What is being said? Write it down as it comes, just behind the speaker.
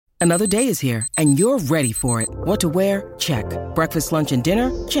Another day is here, and you're ready for it. What to wear? Check. Breakfast, lunch, and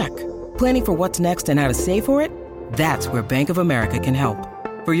dinner? Check. Planning for what's next and how to save for it? That's where Bank of America can help.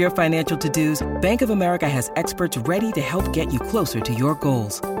 For your financial to-dos, Bank of America has experts ready to help get you closer to your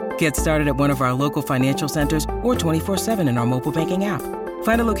goals. Get started at one of our local financial centers or 24/7 in our mobile banking app.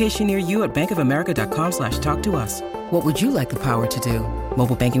 Find a location near you at bankofamerica.com/talktous. What would you like the power to do?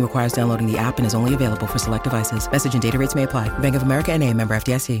 Mobile banking requires downloading the app and is only available for select devices. Message and data rates may apply. Bank of America N.A., member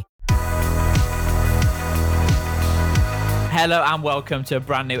FDIC. Hello and welcome to a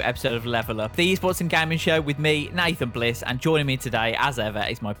brand new episode of Level Up, the esports and gaming show with me, Nathan Bliss, and joining me today, as ever,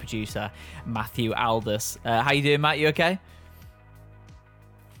 is my producer, Matthew Aldous. How you doing, Matt? You okay?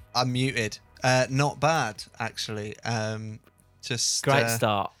 I'm muted. Not bad, actually. Just great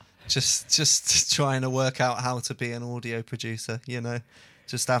start. Just trying to work out how to be an audio producer. You know,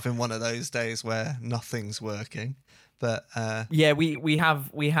 just having one of those days where nothing's working. But yeah, we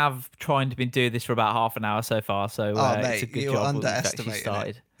have trying to been doing this for about half an hour so far. So mate, it's a good you're job underestimating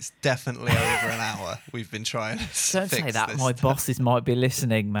it. It's definitely over an hour we've been trying to Don't fix say that. this My stuff. bosses might be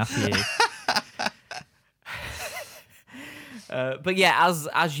listening, Matthew. But yeah,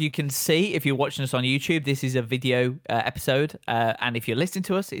 as you can see, if you're watching us on YouTube, this is a video episode, and if you're listening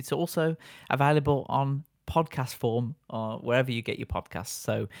to us, it's also available on podcast form or wherever you get your podcasts.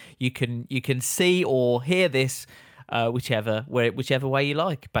 So you can see or hear this whichever way you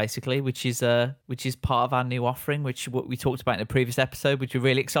like, basically, which is part of our new offering, which what we talked about in the previous episode, which we're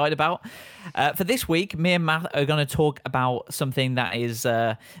really excited about. For this week, me and Matt are going to talk about something that is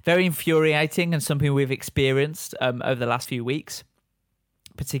very infuriating and something we've experienced over the last few weeks,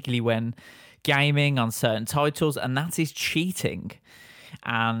 particularly when gaming on certain titles, and that is cheating.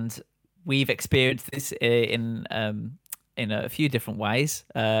 And we've experienced this in a few different ways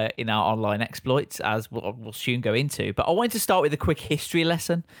in our online exploits, as we'll soon go into. But I wanted to start with a quick history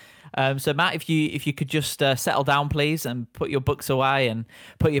lesson. So Matt, if you could just settle down, please, and put your books away and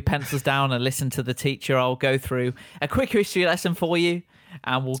put your pencils down and listen to the teacher. I'll go through a quick history lesson for you,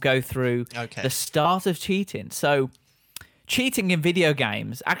 and we'll go through the start of cheating. So cheating in video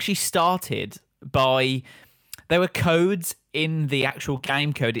games actually started by... There were codes in the actual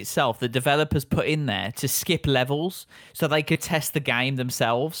game code itself the developers put in there to skip levels so they could test the game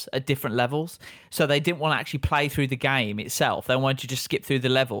themselves at different levels. So they didn't want to actually play through the game itself. They wanted to just skip through the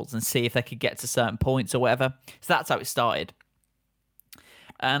levels and see if they could get to certain points or whatever. So that's how it started.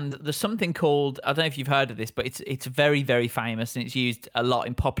 And there's something called, I don't know if you've heard of this, but it's very, very famous and it's used a lot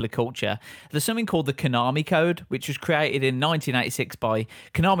in popular culture. There's something called the Konami Code, which was created in 1986 by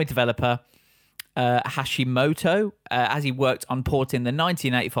Konami developer Hashimoto, as he worked on porting the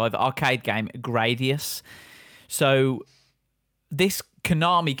 1985 arcade game Gradius. So this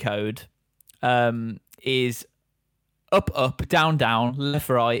Konami code is up, down, left,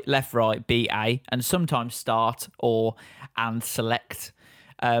 right, B, A, and sometimes start and select.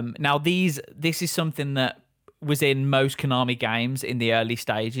 Now this is something that was in most Konami games in the early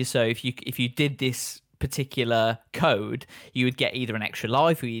stages. So if you did this particular code, you would get either an extra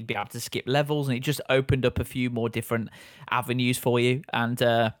life or you'd be able to skip levels, and it just opened up a few more different avenues for you.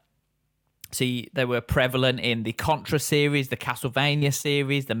 And see, they were prevalent in the Contra series, the Castlevania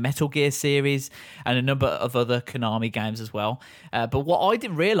series, the Metal Gear series, and a number of other Konami games as well. But what I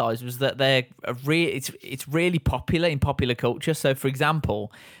didn't realize was that it's really popular in popular culture. So, for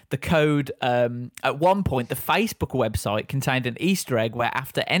example, the code, at one point, the Facebook website contained an Easter egg where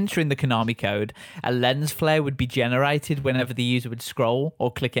after entering the Konami code, a lens flare would be generated whenever the user would scroll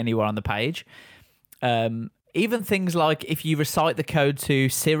or click anywhere on the page. Even things like if you recite the code to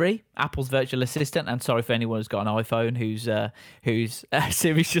Siri, Apple's virtual assistant, and sorry for anyone who's got an iPhone whose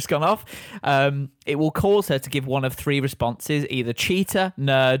Siri's just gone off, it will cause her to give one of three responses, either cheater,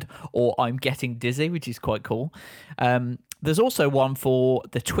 nerd, or I'm getting dizzy, which is quite cool. There's also one for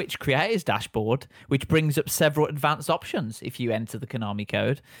the Twitch creators dashboard, which brings up several advanced options if you enter the Konami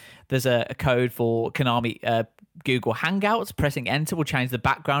code. There's a code for Konami Google Hangouts. Pressing enter will change the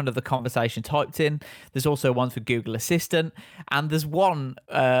background of the conversation typed in. There's also one for Google Assistant. And there's one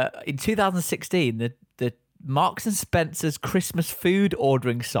in 2016, the Marks and Spencer's Christmas food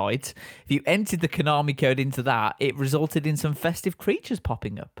ordering site. If you entered the Konami code into that, it resulted in some festive creatures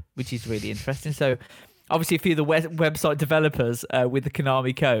popping up, which is really interesting. So obviously, a few of the website developers with the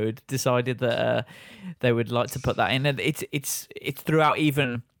Konami code decided that they would like to put that in, and it's throughout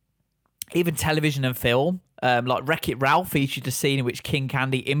even television and film. Like Wreck-It Ralph featured a scene in which King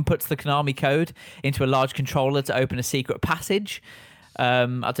Candy inputs the Konami code into a large controller to open a secret passage. I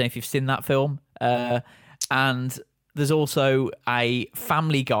don't know if you've seen that film. And there's also a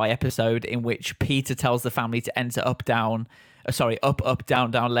Family Guy episode in which Peter tells the family to enter up, down, up, up,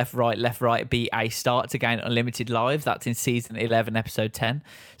 down, down, left, right, be a start to gain unlimited lives. That's in season 11, episode 10.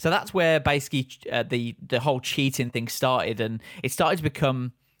 So that's where basically the whole cheating thing started, and it started to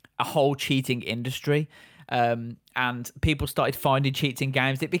become a whole cheating industry. And people started finding cheats in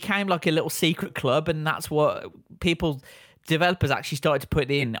games. It became like a little secret club, and that's what developers actually started to put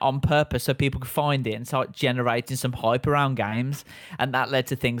in on purpose so people could find it and start generating some hype around games. And that led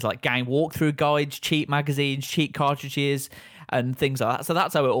to things like game walkthrough guides, cheat magazines, cheat cartridges, and things like that. So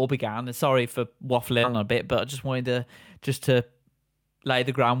that's how it all began. And sorry for waffling on a bit, but I just wanted to lay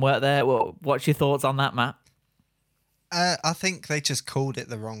the groundwork there. What's your thoughts on that, Matt? I think they just called it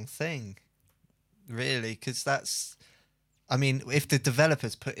the wrong thing, really, because if the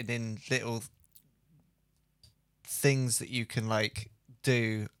developers put it in little things that you can like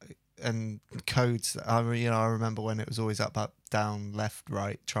do and codes that I remember when it was always up, down, left,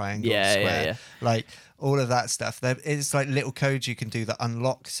 right, triangle, square, yeah. like all of that stuff. It's like little codes you can do that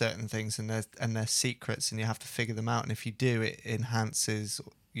unlock certain things, and they're secrets, and you have to figure them out. And if you do, it enhances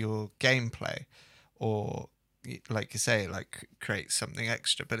your gameplay, or like you say, like creates something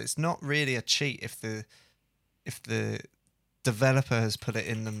extra. But it's not really a cheat if the developer has put it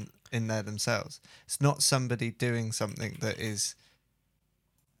in there themselves. It's not somebody doing something that is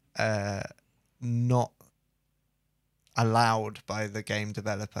not allowed by the game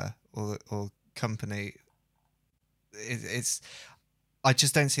developer or company. I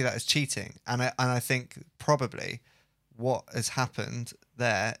just don't see that as cheating, and I think probably what has happened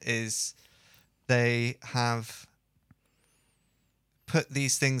there is they have put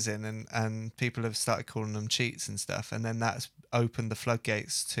these things in, and people have started calling them cheats and stuff, and then that's opened the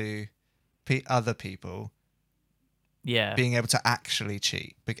floodgates to other people being able to actually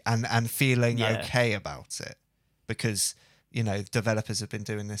cheat and feeling okay about it, because developers have been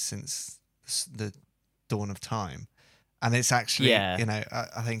doing this since the dawn of time, and it's actually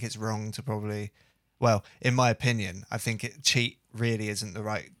I think it's wrong to probably, well, in my opinion, I think cheat really isn't the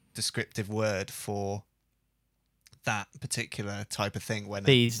right descriptive word for that particular type of thing when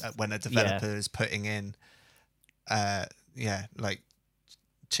a developer is putting in like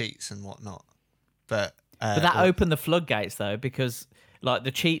cheats and whatnot, but that opened the floodgates though, because like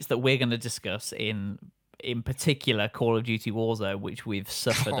the cheats that we're going to discuss in particular Call of Duty Warzone, which we've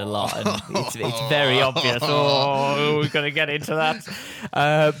suffered a lot, and it's very obvious. We're going to get into that.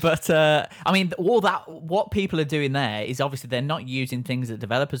 But I mean, all that, what people are doing there is obviously they're not using things that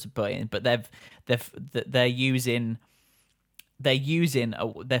developers have put in, but they've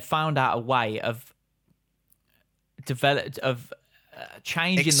found out a way of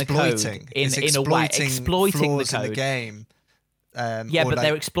changing the code in a way, exploiting the code in the game. But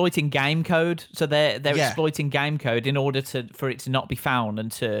they're exploiting game code. So they're exploiting game code in order for it to not be found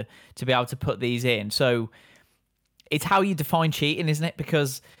and to be able to put these in. So it's how you define cheating, isn't it?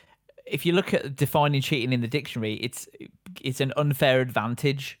 Because if you look at defining cheating in the dictionary, it's an unfair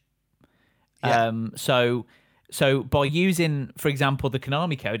advantage. Yeah. So by using, for example, the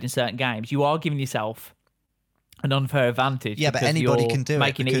Konami code in certain games, you are giving yourself an unfair advantage. Yeah, but anybody can do it,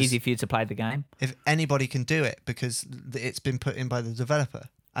 making it easy for you to play the game. If anybody can do it, because it's been put in by the developer,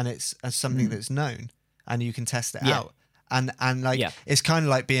 and it's as something that's known, and you can test it out. And it's kind of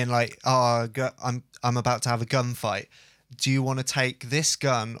like being like, I'm about to have a gunfight. Do you want to take this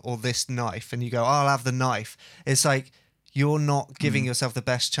gun or this knife? And you go, I'll have the knife. It's like you're not giving yourself the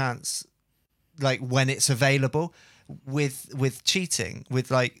best chance, like when it's available. With cheating,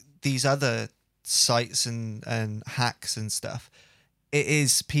 with like these other sites and hacks and stuff, it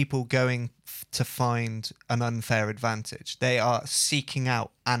is people going to find an unfair advantage. They are seeking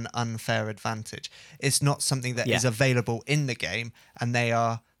out an unfair advantage. It's not something that is available in the game, and they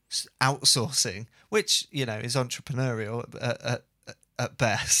are outsourcing, which is entrepreneurial at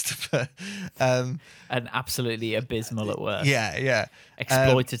best, but and absolutely abysmal at worst.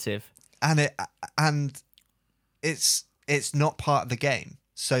 Exploitative. And it's not part of the game.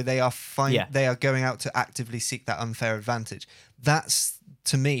 So they are they are going out to actively seek that unfair advantage. That's,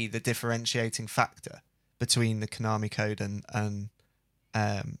 to me, the differentiating factor between the Konami code and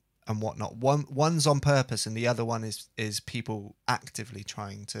whatnot. One's on purpose, and the other one is people actively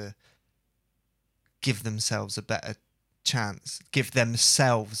trying to give themselves a better chance.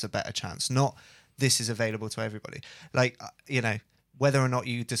 Not this is available to everybody. Like whether or not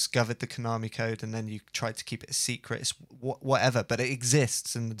you discovered the Konami code and then you tried to keep it a secret, it's whatever, but it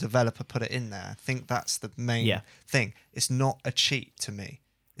exists and the developer put it in there. I think that's the main thing. It's not a cheat to me.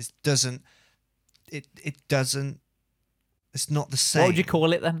 It's not the same. What would you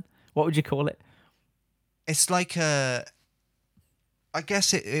call it then? What would you call it? It's like I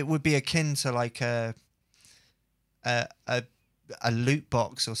guess it would be akin to like a loot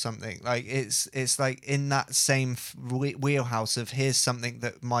box or something. Like it's like in that same wheelhouse of here's something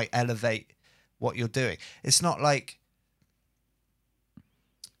that might elevate what you're doing. It's not like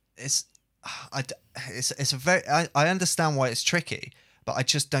it's a very I understand why it's tricky, but I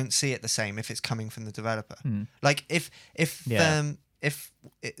just don't see it the same if it's coming from the developer. Like if Warzone,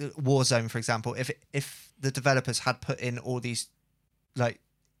 for example, if the developers had put in all these like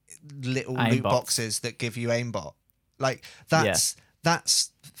little loot boxes that give you aimbot, like that's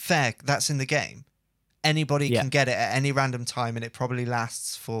fair, that's in the game. Anybody can get it at any random time, and it probably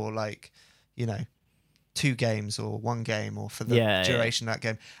lasts for like, 2 games or 1 game or for the duration of that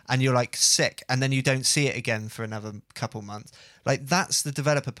game, and you're like sick, and then you don't see it again for another couple months. Like that's the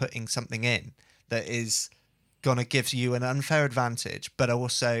developer putting something in that is gonna give you an unfair advantage, but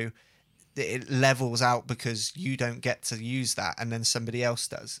also it levels out because you don't get to use that and then somebody else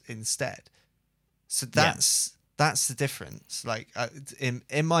does instead. So that's the difference. Like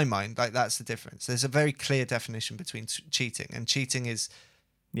in my mind, like that's the difference. There's a very clear definition between cheating, and cheating is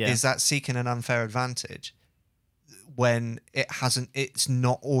that seeking an unfair advantage when it's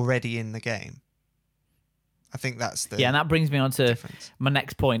not already in the game. I think that's the and that brings me on to difference. My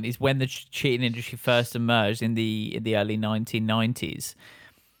next point is when the cheating industry first emerged in the early 1990s.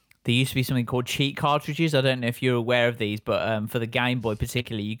 There used to be something called cheat cartridges. I don't know if you're aware of these, but for the Game Boy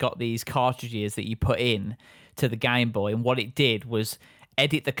particularly, you got these cartridges that you put in to the Game Boy, and what it did was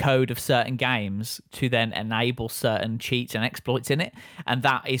edit the code of certain games to then enable certain cheats and exploits in it. And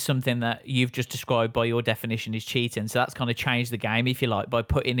that is something that you've just described by your definition is cheating. So that's kind of changed the game, if you like, by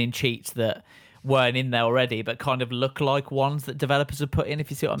putting in cheats that weren't in there already, but kind of look like ones that developers have put in,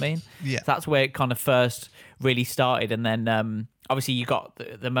 if you see what I mean. Yeah. So that's where it kind of first really started. And then obviously you got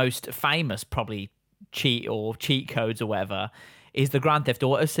the most famous probably cheat codes or whatever is the Grand Theft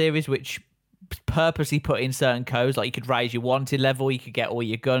Auto series, which purposely put in certain codes. Like you could raise your wanted level, you could get all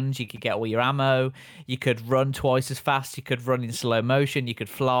your guns, you could get all your ammo, you could run twice as fast, you could run in slow motion, you could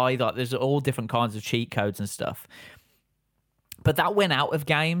fly. Like there's all different kinds of cheat codes and stuff. But that went out of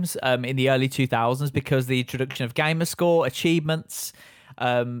games in the early 2000s because the introduction of Gamerscore, achievements,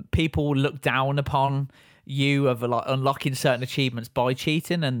 people looked down upon you of like unlocking certain achievements by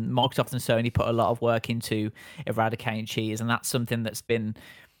cheating, and Microsoft and Sony put a lot of work into eradicating cheaters, and that's something that's been,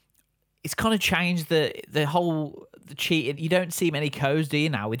 it's kind of changed the cheating. You don't see many codes, do you,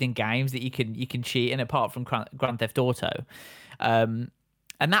 now within games that you can cheat in, apart from Grand Theft Auto.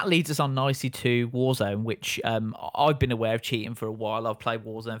 And that leads us on nicely to Warzone, which I've been aware of cheating for a while. I've played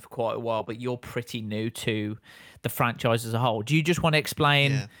Warzone for quite a while, but you're pretty new to the franchise as a whole. Do you just want to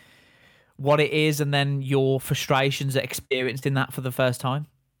explain what it is and then your frustrations experienced in that for the first time?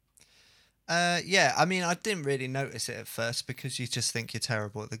 Yeah, I mean, I didn't really notice it at first because you just think you're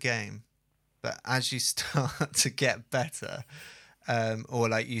terrible at the game. But as you start to get better, or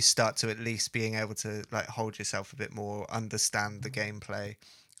like you start to at least being able to like hold yourself a bit more, understand the gameplay,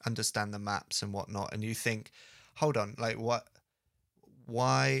 understand the maps and whatnot, and you think, hold on, like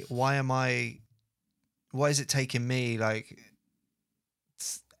why is it taking me like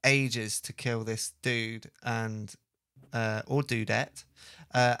ages to kill this dude and or dudette,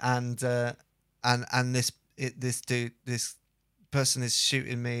 and this person is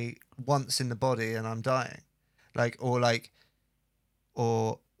shooting me once in the body and I'm dying,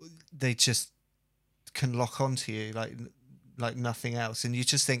 or they just can lock onto you like nothing else, and you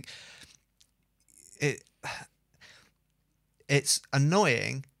just think it's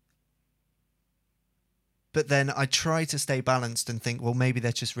annoying. But then I try to stay balanced and think, well, maybe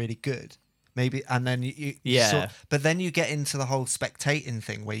they're just really good. Maybe, and then but then you get into the whole spectating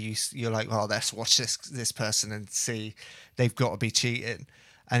thing where you're like, well, let's watch this person and see they've got to be cheating,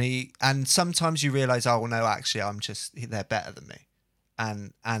 and sometimes you realize, oh well, no, actually, they're better than me,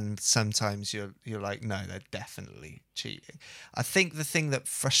 and sometimes you're like, no, they're definitely cheating. I think the thing that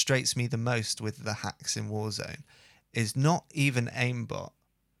frustrates me the most with the hacks in Warzone is not even aimbot.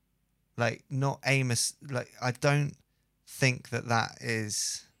 Like, not Amos, like, I don't think that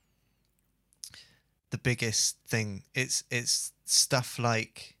is the biggest thing. It's stuff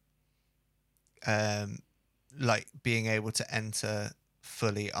like being able to enter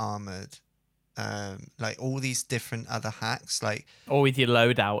fully armored, like all these different other hacks, like, or with your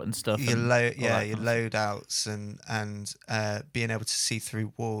loadout and stuff. Your loadouts and being able to see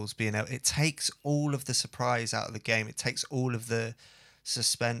through walls. It takes all of the surprise out of the game. It takes all of the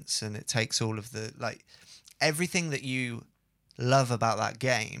suspense, and it takes all of the like everything that you love about that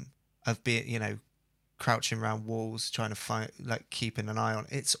game of being, crouching around walls trying to find, like, keeping an eye on.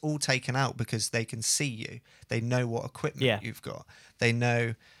 It's all taken out because they can see you. They know what equipment you've got. They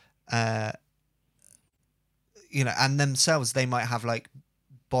know and themselves, they might have like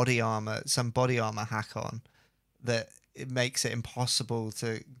some body armor hack on that it makes it impossible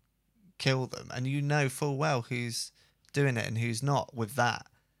to kill them, and full well who's doing it and who's not with that.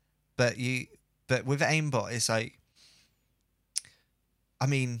 But with aimbot, it's like, I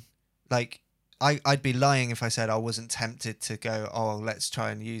mean, like I'd be lying if I said I wasn't tempted to go, oh, let's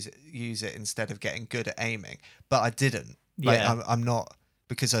try and use it instead of getting good at aiming, but I didn't. Yeah. Like I'm not,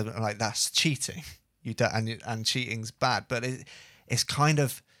 because I'm like, that's cheating. You don't, and cheating's bad, but it's kind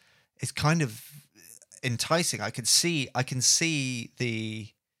of enticing. I can see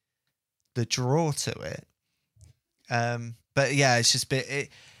the draw to it. But yeah, it's just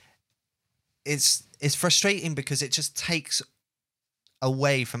it's frustrating because it just takes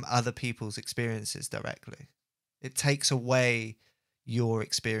away from other people's experiences directly. It takes away your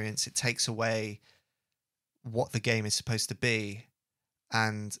experience. It takes away what the game is supposed to be,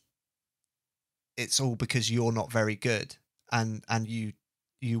 and it's all because you're not very good, and you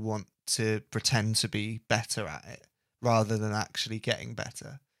want to pretend to be better at it rather than actually getting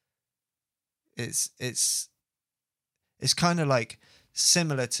better. It's kind of like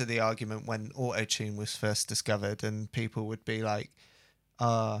similar to the argument when auto-tune was first discovered, and people would be like,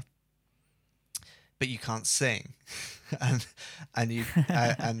 but you can't sing, and you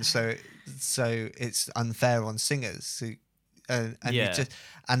and so it's unfair on singers. And yeah. you just,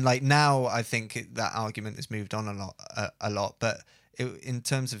 and like now I think that argument has moved on a lot, but in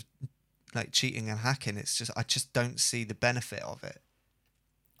terms of like cheating and hacking, it's just, I just don't see the benefit of it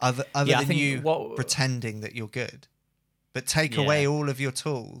other than you pretending that you're good. But take away all of your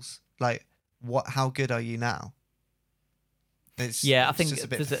tools, like how good are you now? I think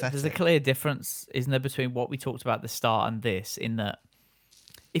there's a clear difference, isn't there, between what we talked about at the start and this, in that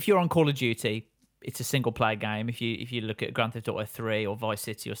if you're on Call of Duty, it's a single player game. If you look at Grand Theft Auto 3 or Vice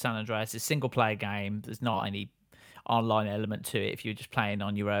City or San Andreas, it's a single player game. There's not any online element to it if you're just playing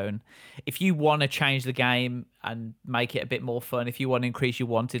on your own. If you want to change the game and make it a bit more fun, if you want to increase your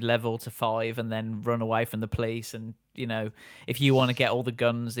wanted level to 5 and then run away from the police, and if you want to get all the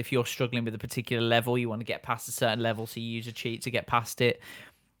guns, if you're struggling with a particular level, you want to get past a certain level, so you use a cheat to get past it,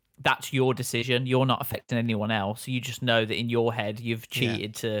 that's your decision. You're not affecting anyone else. You just know that in your head you've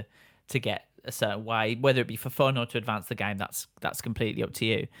cheated to get a certain way, whether it be for fun or to advance the game. That's completely up to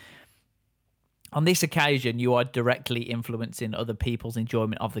you. On this occasion, you are directly influencing other people's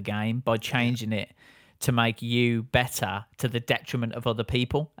enjoyment of the game by changing it to make you better to the detriment of other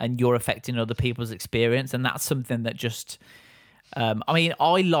people, and you're affecting other people's experience. And that's something that just,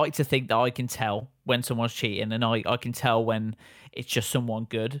 I like to think that I can tell when someone's cheating, and I can tell when it's just someone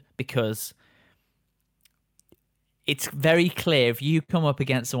good, because it's very clear if you come up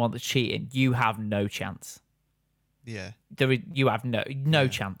against someone that's cheating, you have no chance. Yeah. You have no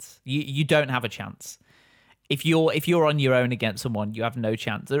chance. You don't have a chance. If you're on your own against someone, you have no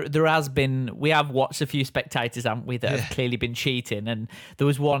chance. We have watched a few spectators, haven't we, that have clearly been cheating, and there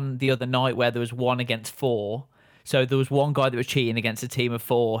was one the other night where there was 1 against 4. So there was one guy that was cheating against a team of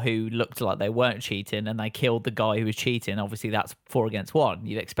 4 who looked like they weren't cheating, and they killed the guy who was cheating. Obviously, that's 4 against 1.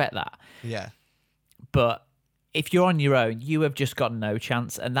 You'd expect that. Yeah. But if you're on your own, you have just got no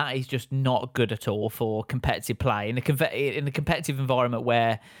chance, and that is just not good at all for competitive play in a competitive environment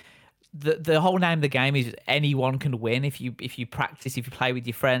where the whole name of the game is anyone can win. If you practice, if you play with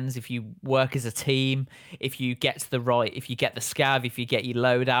your friends, if you work as a team, if you get the scav, if you get your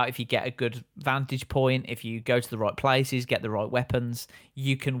loadout, if you get a good vantage point, if you go to the right places, get the right weapons,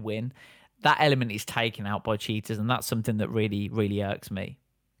 you can win. That element is taken out by cheaters, and that's something that really, really irks me.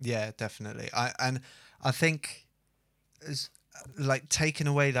 Yeah, definitely. I think like taking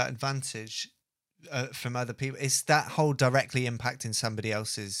away that advantage from other people, it's that whole directly impacting somebody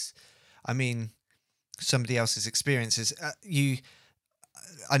else's experiences.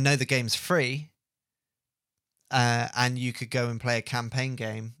 I know the game's free, and you could go and play a campaign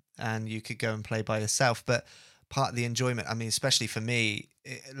game, and you could go and play by yourself, but part of the enjoyment, especially for me,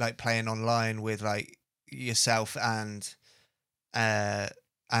 like playing online with like yourself and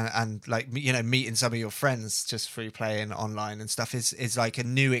like, meeting some of your friends just through playing online and stuff is like a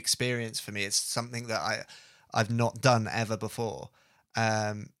new experience for me. It's something that I've not done ever before.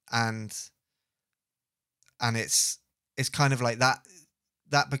 And it's kind of like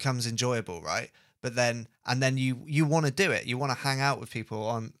that becomes enjoyable, right? But then you want to do it. You want to hang out with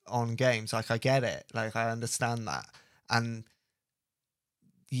people on games. Like, I get it. Like, I understand that. And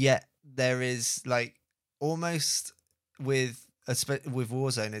yet there is like almost with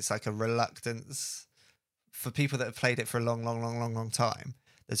Warzone, it's like a reluctance for people that have played it for a long time.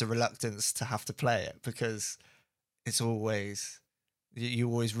 There's a reluctance to have to play it because it's always You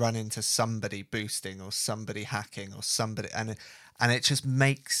always run into somebody boosting or somebody hacking or somebody, and it just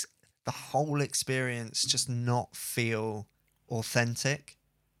makes the whole experience just not feel authentic.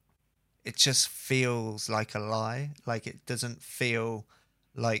 It just feels like a lie. Like, it doesn't feel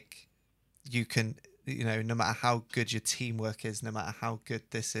like you can, no matter how good your teamwork is, no matter how good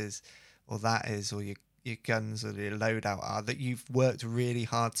this is or that is, or your guns or your loadout are, that you've worked really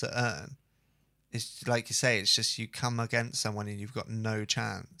hard to earn. It's like you say, it's just you come against someone and you've got no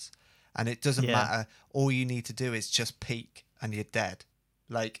chance. And it doesn't matter. All you need to do is just peek and you're dead.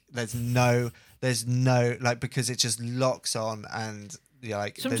 Like, there's no, like, because it just locks on, and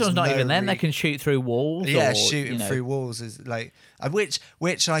like sometimes not even then they can shoot through walls. Yeah, shooting through walls is like, which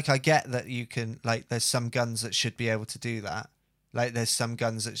like, I get that you can, like, there's some guns that should be able to do that. Like, there's some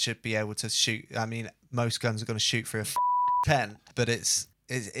guns that should be able to shoot. I mean, most guns are going to shoot through a 10, but it's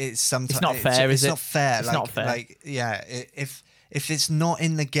sometimes it's not fair. It's not not fair. It's like, not fair. Like, yeah, if it's not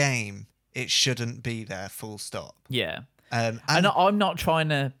in the game, it shouldn't be there. Full stop. Yeah. And I'm not trying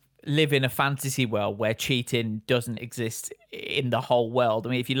to live in a fantasy world where cheating doesn't exist in the whole world. I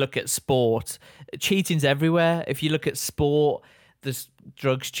mean, if you look at sport, cheating's everywhere. If you look at sport, there's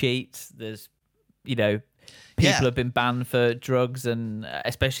drugs cheats. There's, people have been banned for drugs, and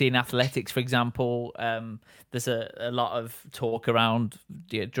especially in athletics, for example, there's a lot of talk around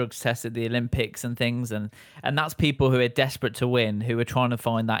drugs tests at the Olympics and things, and that's people who are desperate to win, who are trying to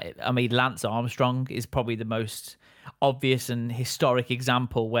find that. I mean, Lance Armstrong is probably the most obvious and historic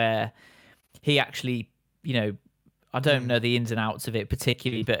example where he actually, I don't know the ins and outs of it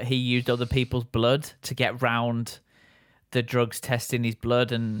particularly, but he used other people's blood to get round the drugs testing his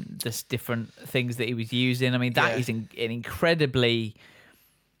blood and just different things that he was using. I mean, that is an incredibly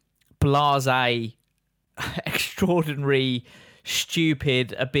blasé, extraordinary,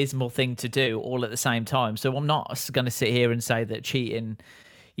 stupid, abysmal thing to do all at the same time. So I'm not going to sit here and say that cheating,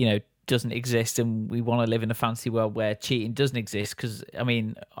 doesn't exist, and we want to live in a fantasy world where cheating doesn't exist, because I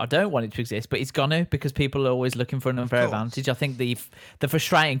mean, I don't want it to exist, but it's gonna, because people are always looking for an unfair advantage. I think the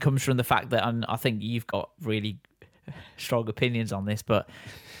frustrating comes from the fact that, and I think you've got really strong opinions on this, but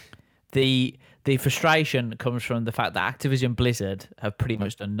the frustration comes from the fact that Activision Blizzard have pretty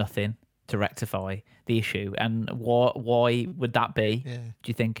much done nothing to rectify the issue. And why would that be? Do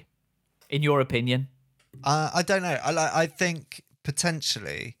you think, in your opinion? I don't know. I think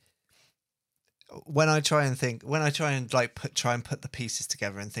potentially, when I try and like try and put the pieces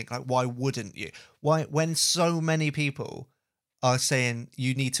together and think, like, why wouldn't you? Why, when so many people are saying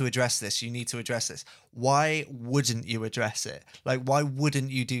you need to address this, why wouldn't you address it? Like, why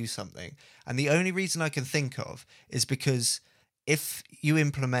wouldn't you do something? And the only reason I can think of is because if you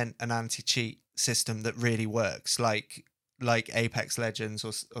implement an anti-cheat system that really works, like Apex Legends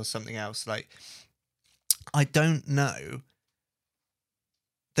or something else, like, I don't know.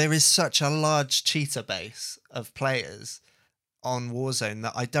 There is such a large cheater base of players on Warzone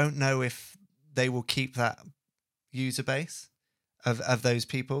that I don't know if they will keep that user base of those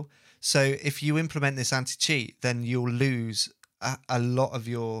people. So if you implement this anti-cheat, then you'll lose a lot of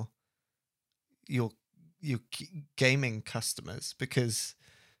your gaming customers because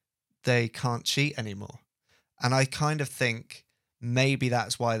they can't cheat anymore. And I kind of think maybe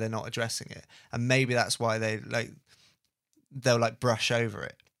that's why they're not addressing it, and maybe that's why they'll brush over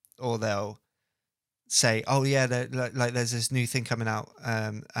it, or they'll say, oh yeah, there's this new thing coming out,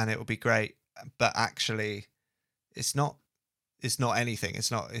 and it will be great, but actually it's not anything. It's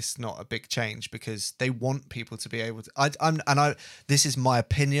not a big change, because they want people to be able to. This is my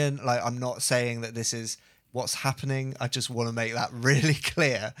opinion. Like, I'm not saying that this is what's happening. I just want to make that really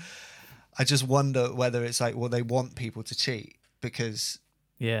clear. I just wonder whether it's like, well, they want people to cheat because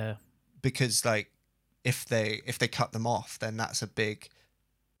like, if they cut them off, then that's a big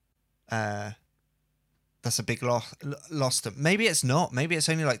loss to. Maybe it's not. Maybe it's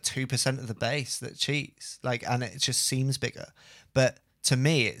only like 2% of the base that cheats. Like, and it just seems bigger. But to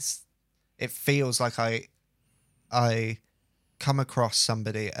me, it feels like I come across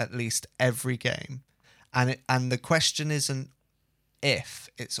somebody at least every game, and the question isn't if,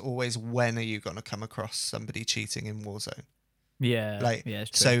 it's always when are you going to come across somebody cheating in Warzone.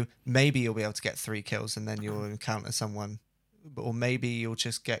 It's true. So maybe you'll be able to get 3 kills and then you'll encounter someone, or maybe you'll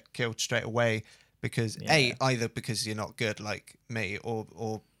just get killed straight away because either because you're not good like me,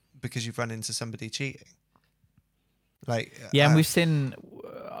 or because you've run into somebody cheating. And we've seen,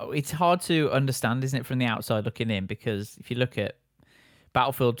 it's hard to understand, isn't it, from the outside looking in, because if you look at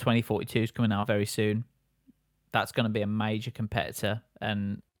Battlefield 2042 is coming out very soon. That's going to be a major competitor.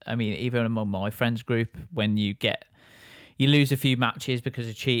 And I mean, even among my friends group, when you lose a few matches because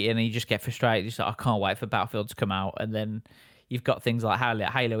of cheating and you just get frustrated, you're just like, I can't wait for Battlefield to come out. And then You've got things like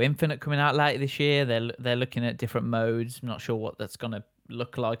Halo Infinite coming out later this year. They're looking at different modes. I'm not sure what that's going to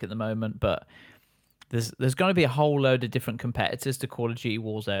look like at the moment, but there's going to be a whole load of different competitors to Call of Duty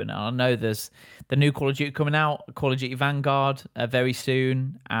Warzone. And I know there's the new Call of Duty coming out, Call of Duty Vanguard, very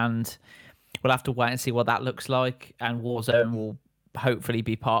soon, and we'll have to wait and see what that looks like. And Warzone will hopefully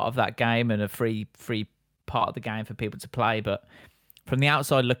be part of that game and a free part of the game for people to play. But from the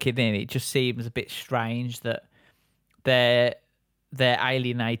outside looking in, it just seems a bit strange that they're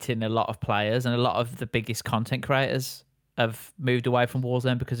alienating a lot of players, and a lot of the biggest content creators have moved away from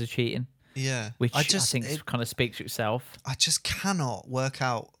Warzone because of cheating. Yeah, which I think kind of speaks for itself. I just cannot work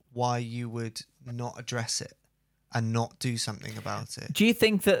out why you would not address it and not do something about it. Do you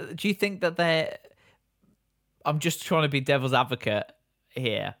think that they're? I'm just trying to be devil's advocate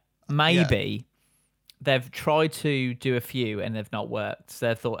here. Maybe they've tried to do a few and they've not worked. So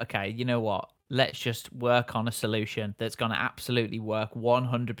they thought, okay, you know what? Let's just work on a solution that's going to absolutely work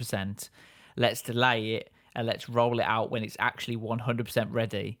 100%. Let's delay it and let's roll it out when it's actually 100%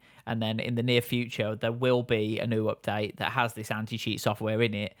 ready. And then in the near future, there will be a new update that has this anti-cheat software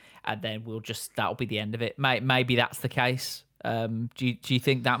in it. And then that'll be the end of it. Maybe that's the case. Do you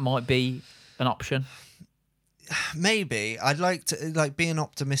think that might be an option? Maybe. I'd like to being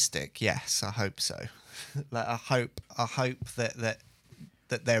optimistic. Yes, I hope so. I hope that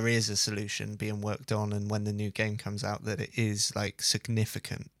there is a solution being worked on, and when the new game comes out, that it is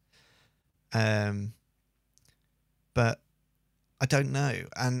significant. But I don't know,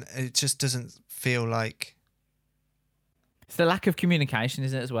 and it just doesn't feel like it's the lack of communication,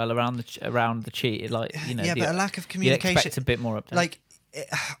 isn't it, as well around the cheat? But a lack of communication. You expect a bit more update.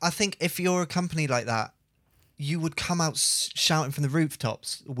 I think if you're a company like that, you would come out shouting from the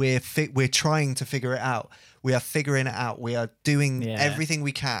rooftops, we're trying to figure it out. We are figuring it out. We are doing everything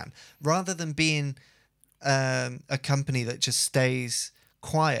we can, rather than being a company that just stays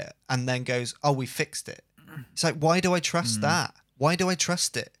quiet and then goes, "Oh, we fixed it." It's like, why do I trust that? Why do I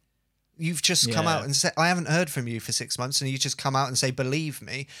trust it? You've just come out and said, I haven't heard from you for 6 months, and you just come out and say, believe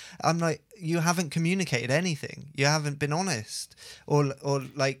me. I'm like, you haven't communicated anything. You haven't been honest, or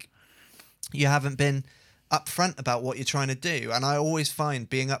you haven't been upfront about what you're trying to do. And I always find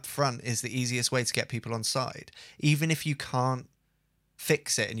being upfront is the easiest way to get people on side. Even if you can't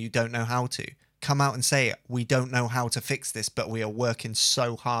fix it and you don't know how to, come out and say, we don't know how to fix this, but we are working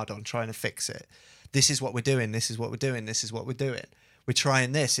so hard on trying to fix it. This is what we're doing. This is what we're doing. This is what we're doing. We're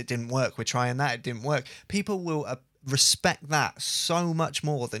trying this. It didn't work. We're trying that. It didn't work. People will respect that so much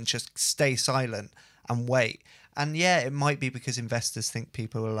more than just stay silent and wait. And yeah, it might be because investors think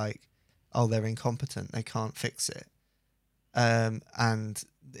people are like, oh, they're incompetent. They can't fix it. And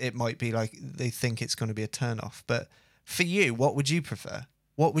it might be like they think it's going to be a turnoff. But for you, what would you prefer?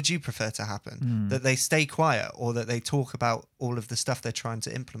 What would you prefer to happen? That they stay quiet, or that they talk about all of the stuff they're trying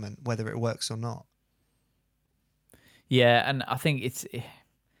to implement, whether it works or not? Yeah, and I think it's,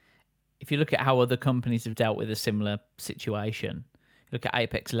 if you look at how other companies have dealt with a similar situation, look at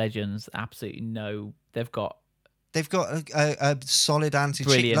Apex Legends, they've got a solid anti-cheat.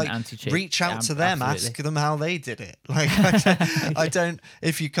 Brilliant anti-cheat. Reach out to them, absolutely. Ask them how they did it. I don't,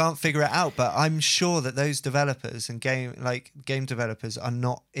 if you can't figure it out, but I'm sure that those developers and game developers are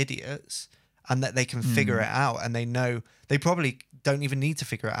not idiots, and that they can figure it out, and they probably don't even need to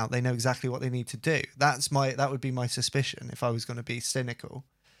figure it out. They know exactly what they need to do. That would be my suspicion if I was going to be cynical.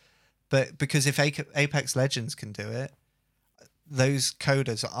 But because if Apex Legends can do it, those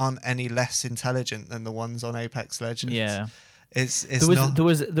coders aren't any less intelligent than the ones on Apex Legends. Yeah.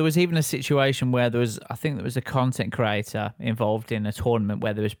 There was even a situation where there was a content creator involved in a tournament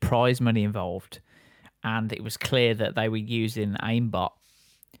where there was prize money involved, and it was clear that they were using aimbot,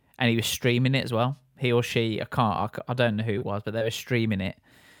 and he was streaming it as well. He or she, I don't know who it was, but they were streaming it.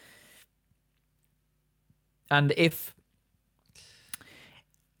 And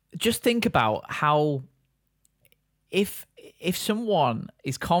just think about how, if someone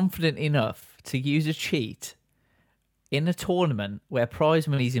is confident enough to use a cheat in a tournament where prize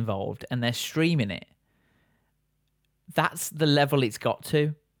money is involved and they're streaming it, that's the level it's got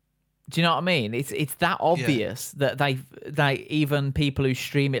to. Do you know what I mean? It's that obvious that they even people who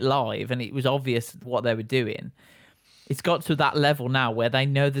stream it live, and it was obvious what they were doing. It's got to that level now where they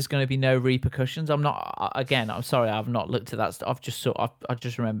know there's going to be no repercussions. I'm sorry, I've not looked at that stuff. I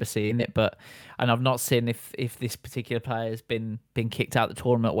just remember seeing it, and I've not seen if this particular player has been kicked out of the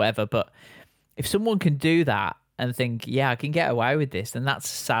tournament or whatever. But if someone can do that and think, yeah, I can get away with this, then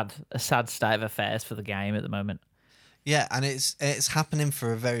that's a sad state of affairs for the game at the moment. Yeah, and it's happening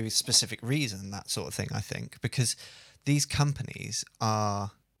for a very specific reason, that sort of thing, I think, because these companies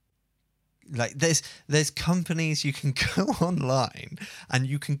are like there's companies you can go online and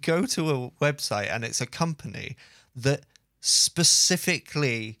you can go to a website and it's a company that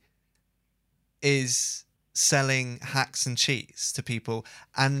specifically is selling hacks and cheats to people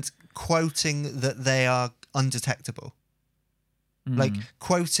and quoting that they are undetectable. Like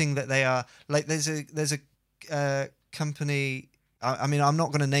quoting that they are like there's a company. I mean, I'm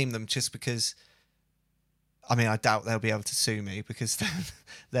not going to name them just because. I mean, I doubt they'll be able to sue me because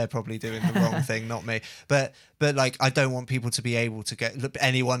they're probably doing the wrong thing, not me. But like, I don't want people to be able to get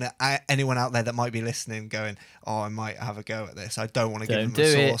anyone out there that might be listening going, oh, I might have a go at this. I don't want to give them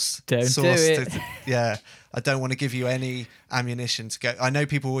a source. Don't do it. Yeah, I don't want to give you any ammunition to go. I know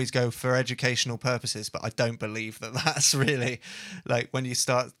people always go for educational purposes, but I don't believe that that's really like when you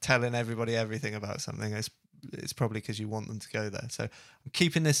start telling everybody everything about something, it's probably because you want them to go there. So I'm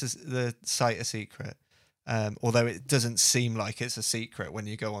keeping this as the site a secret. Although it doesn't seem like it's a secret when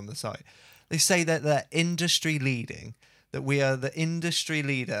you go on the site. They say that they're industry leading, that we are the industry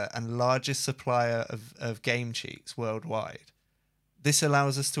leader and largest supplier of game cheats worldwide. This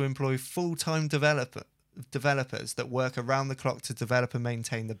allows us to employ full-time developers that work around the clock to develop and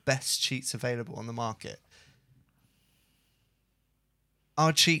maintain the best cheats available on the market.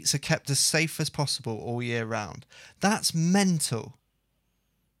 Our cheats are kept as safe as possible all year round. That's mental.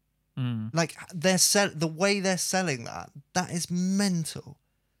 Like the way they're selling that is mental.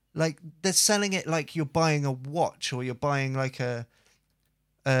 Like they're selling it like you're buying a watch or you're buying like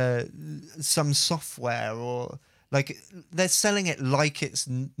some software, or like they're selling it like it's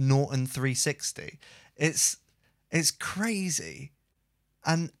Norton 360. It's crazy,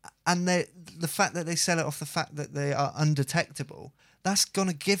 and the fact that they sell it off the fact that they are undetectable, that's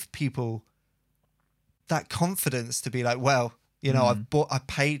gonna give people that confidence to be like, well, you know, I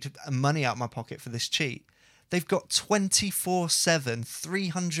paid money out of my pocket for this cheat. They've got 24/7,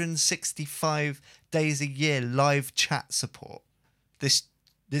 365 days a year live chat support. This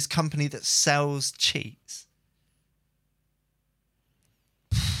company that sells cheats.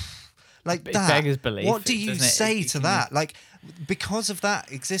 Like that. Beggars belief. What do you say to that? Like, because of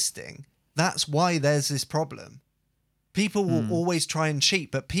that existing, that's why there's this problem. People will always try and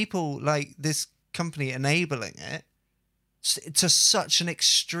cheat, but people like this company enabling it to such an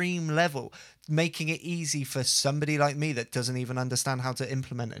extreme level, making it easy for somebody like me that doesn't even understand how to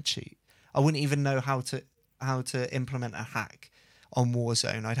implement a cheat. I wouldn't even know how to implement a hack on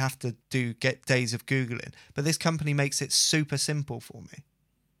Warzone. I'd have to get days of Googling. But this company makes it super simple for me.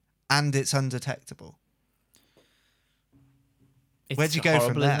 And it's undetectable. Where'd you go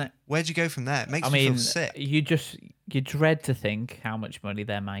from there? Where'd you go from there? It makes me feel sick. You dread to think how much money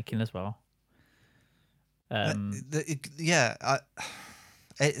they're making as well.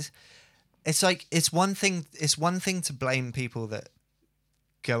 It's like it's one thing to blame people that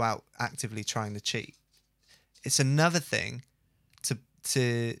go out actively trying to cheat. It's another thing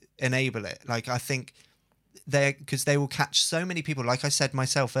to enable it. Like, I think because they will catch so many people. Like I said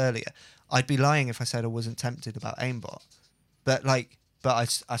myself earlier, I'd be lying if I said I wasn't tempted about aimbot, but I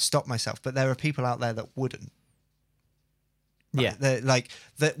stopped myself. But there are people out there that wouldn't. Yeah,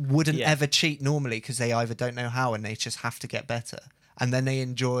 that wouldn't ever cheat normally because they either don't know how and they just have to get better, and then they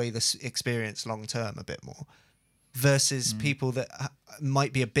enjoy this experience long term a bit more, versus people that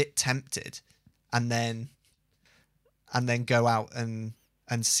might be a bit tempted, and then go out and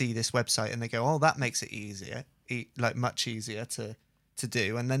see this website and they go, oh, that makes it easier, like much easier to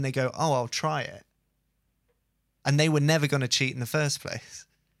do, and then they go, oh, I'll try it, and they were never going to cheat in the first place.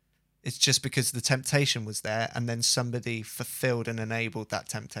 It's just because the temptation was there and then somebody fulfilled and enabled that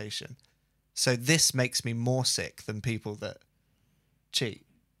temptation. So this makes me more sick than people that cheat.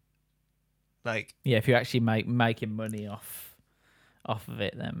 Like, yeah, if you're actually making money off of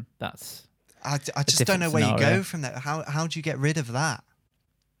it, then that's I just don't know where you go from there. How do you get rid of that?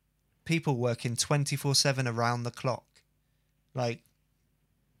 People working 24/7 around the clock. Like,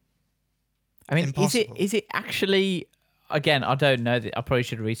 I mean, impossible. is it actually? Again, I don't know. I probably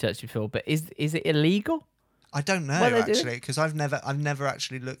should have researched before, but is it illegal? I don't know actually, because I've never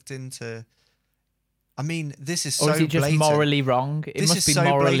actually looked into. I mean, this is so blatant. Or is it just morally wrong? It must be so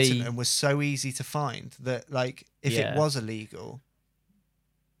morally blatant and was so easy to find that, like, if it was illegal,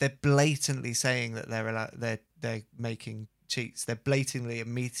 they're blatantly saying that they're making cheats. They're blatantly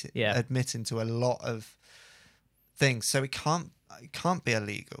admitting to a lot of things. So it can't be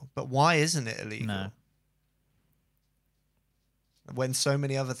illegal. But why isn't it illegal? No. When so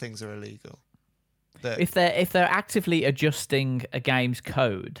many other things are illegal. If they're actively adjusting a game's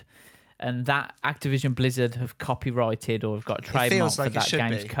code, and that Activision Blizzard have copyrighted or have got a trademark for that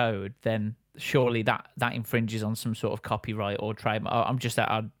game's code, then surely that infringes on some sort of copyright or trademark.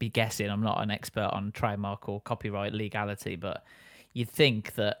 I'd be guessing. I'm not an expert on trademark or copyright legality, but you'd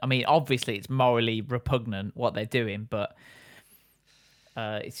think that. I mean, obviously, it's morally repugnant what they're doing, but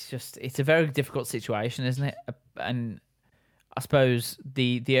it's a very difficult situation, isn't it? And I suppose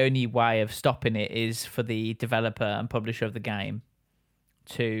the only way of stopping it is for the developer and publisher of the game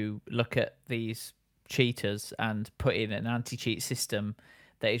to look at these cheaters and put in an anti-cheat system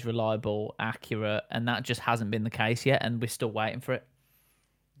that is reliable, accurate, and that just hasn't been the case yet, and we're still waiting for it.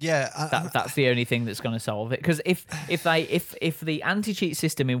 Yeah, that's the only thing that's going to solve it. Because if the anti-cheat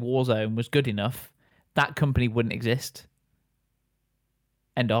system in Warzone was good enough, that company wouldn't exist.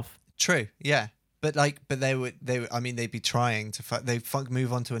 End of. True. Yeah. But they would. I mean, they'd be trying to. They'd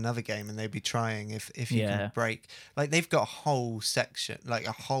move on to another game, and they'd be trying if you can break. Like they've got a whole section, like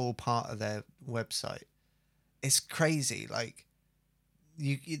a whole part of their website. It's crazy. Like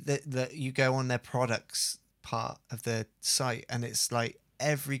you go on their products part of their site, and it's like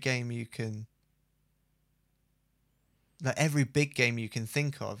every game you can, like every big game you can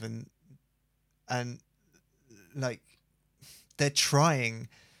think of, and like they're trying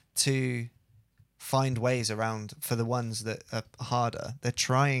to find ways around for the ones that are harder. They're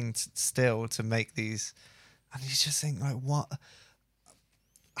trying still to make these, and you just think like, what?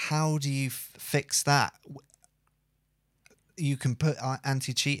 How do you fix that? You can put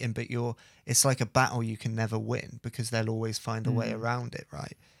anti-cheating, but it's like a battle you can never win because they'll always find a way around it,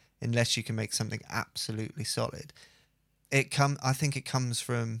 right? Unless you can make something absolutely solid. I think it comes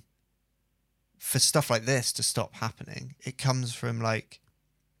from, for stuff like this to stop happening, it comes from like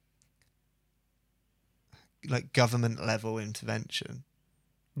government level intervention.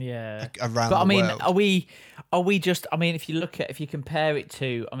 Yeah. Around but the I mean, world. are we just, I mean, if you compare it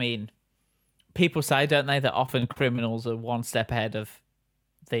to, I mean, people say, don't they, that often criminals are one step ahead of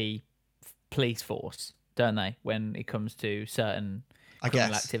the police force, don't they, when it comes to certain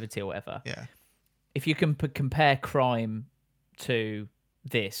criminal activity or whatever. Yeah. If you can compare crime to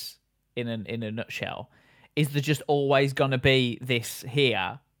this in a nutshell, is there just always going to be this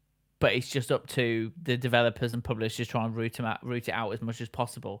here, but it's just up to the developers and publishers to try and root it out as much as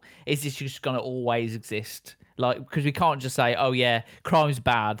possible? Is this just going to always exist? Like, because we can't just say, oh yeah, crime's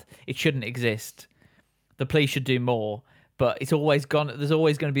bad, it shouldn't exist, the police should do more. But there's always going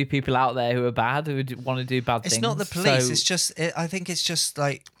to be people out there who are bad, who want to do bad things. It's not the police. It's just. I think it's just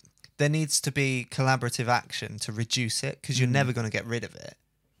like there needs to be collaborative action to reduce it, because you're never going to get rid of it.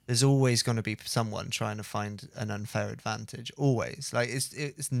 There's always going to be someone trying to find an unfair advantage. Always, like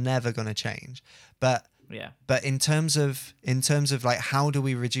it's never going to change. But yeah. But in terms of like how do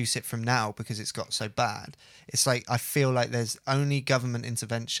we reduce it from now, because it's got so bad? It's like I feel like there's only government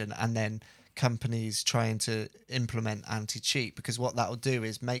intervention and then companies trying to implement anti-cheat, because what that'll do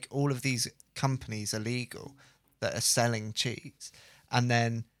is make all of these companies illegal that are selling cheats, and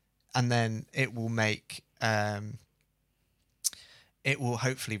then it will make it will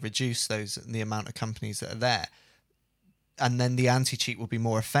hopefully reduce the amount of companies that are there, and then the anti-cheat will be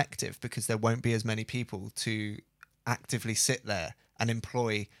more effective because there won't be as many people to actively sit there and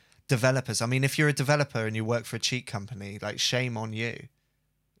employ developers. I mean, if you're a developer and you work for a cheat company, like, shame on you.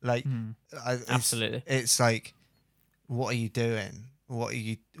 Like, absolutely, it's like, what are you doing?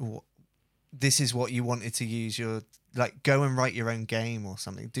 This is what you wanted to use your, like, go and write your own game or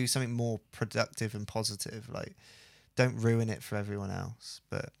something. Do something more productive and positive. Like, don't ruin it for everyone else.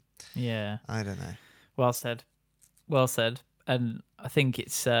 But yeah, I don't know. Well said. And I think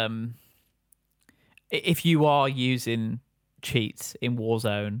it's if you are using cheats in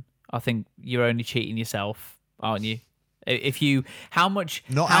Warzone, I think you're only cheating yourself, aren't you? If you, how much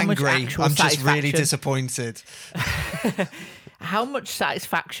angry, actual I'm just really disappointed. How much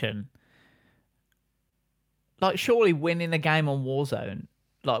satisfaction? Like, surely winning a game on Warzone,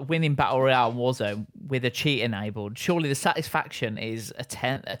 like winning Battle Royale on Warzone with a cheat enabled, surely the satisfaction is a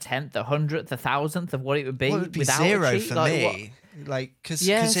tenth, a 100th, a 1,000th of what it would be. Well, it would be without zero a cheat. for like, me. What? Like, because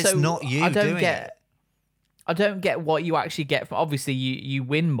it's not you doing it. I don't get what you actually get from. Obviously, you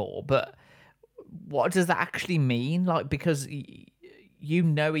win more, but what does that actually mean? Like, because you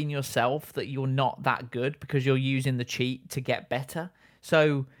know in yourself that you're not that good because you're using the cheat to get better.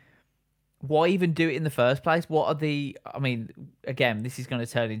 So why even do it in the first place? What are the... I mean, again, this is going to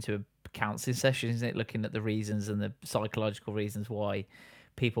turn into a counselling session, isn't it? Looking at the reasons and the psychological reasons why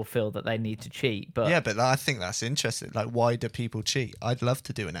people feel that they need to cheat. But yeah, but I think that's interesting. Like, why do people cheat? I'd love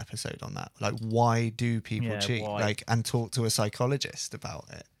to do an episode on that. Like, why do people cheat? Why? Like, and talk to a psychologist about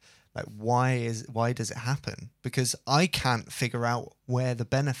it. Like, why does it happen? Because I can't figure out where the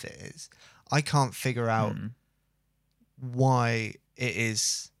benefit is. I can't figure out why it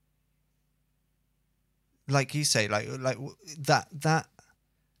is like you say, like that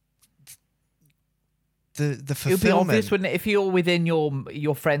the fulfillment. It would be obvious, wouldn't it? If you're within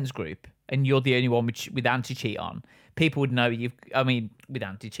your friends group and you're the only one with anti-cheat on, people would know you've. I mean, with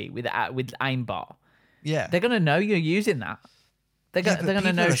anti-cheat, with aimbot, yeah, they're gonna know you're using that. They're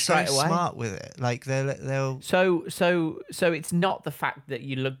gonna know straight away. Smart with it, like they'll. So it's not the fact that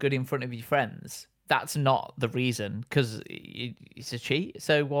you look good in front of your friends. That's not the reason, because it's a cheat.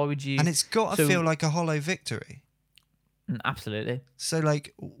 So why would you? And it's got to feel like a hollow victory. Absolutely. So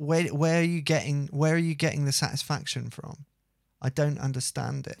like, where are you getting the satisfaction from? I don't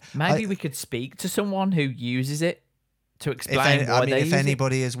understand it. Maybe we could speak to someone who uses it to explain why they use it. If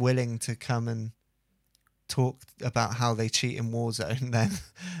anybody is willing to come and talk about how they cheat in Warzone, then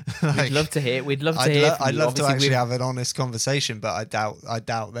we'd love to hear. We'd love to hear. I'd love to actually have an honest conversation, but I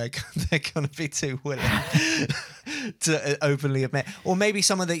doubt they're going to be too willing to openly admit. Or maybe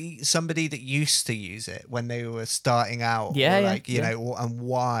somebody that used to use it when they were starting out, you know, and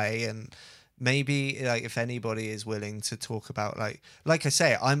why, and maybe like if anybody is willing to talk about like I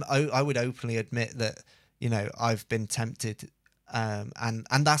say, I would openly admit that, you know, I've been tempted. And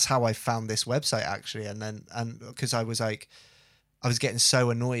that's how I found this website actually, and because I was getting so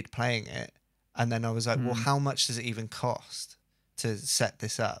annoyed playing it, and then I was like, well, how much does it even cost to set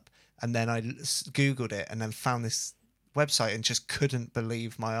this up? And then I googled it and then found this website and just couldn't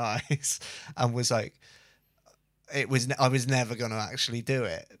believe my eyes, and was like, I was never going to actually do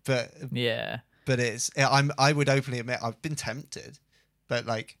it, but I would openly admit I've been tempted, but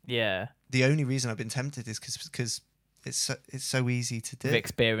like the only reason I've been tempted is because it's so easy to do. I've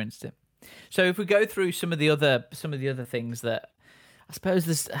experienced it. So if we go through some of the other things that I suppose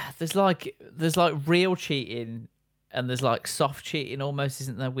there's like real cheating and there's like soft cheating almost,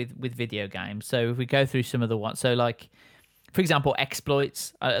 isn't there, with video games? So if we go through some of the ones, so like for example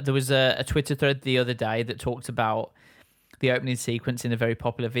exploits. There was a Twitter thread the other day that talked about the opening sequence in a very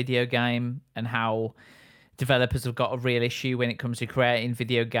popular video game and how developers have got a real issue when it comes to creating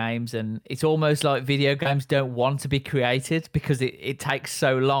video games, and it's almost like video games don't want to be created because it takes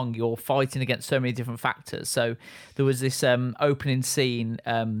so long. You're fighting against so many different factors. So there was this opening scene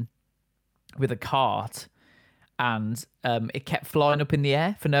with a cart, and it kept flying up in the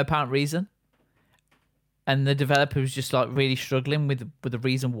air for no apparent reason, and the developer was just like really struggling with the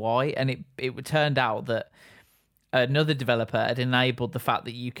reason why. And it turned out that another developer had enabled the fact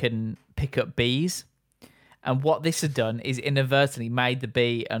that you can pick up bees. And what this had done is inadvertently made the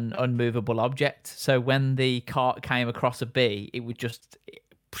bee an unmovable object. So when the cart came across a bee, it would just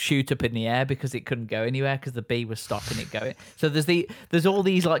shoot up in the air because it couldn't go anywhere because the bee was stopping it going. So there's all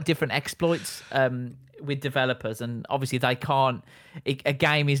these like different exploits with developers, and obviously they can't. A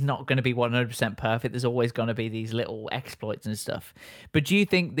game is not going to be 100% perfect. There's always going to be these little exploits and stuff. But do you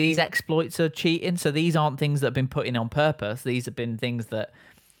think these exploits are cheating? So these aren't things that have been put in on purpose. These have been things that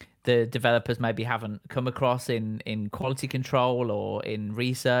the developers maybe haven't come across in quality control or in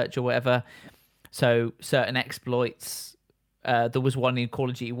research or whatever. So certain exploits, there was one in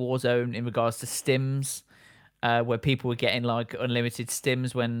Call of Duty Warzone in regards to stims, where people were getting like unlimited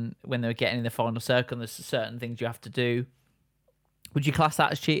stims when they were getting in the final circle, and there's certain things you have to do. Would you class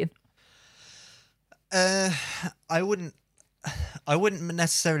that as cheating? I wouldn't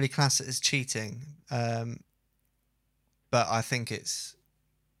necessarily class it as cheating, but I think it's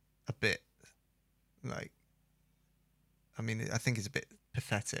a bit like, I mean, I think it's a bit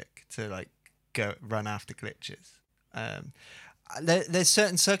pathetic to like go run after glitches. There's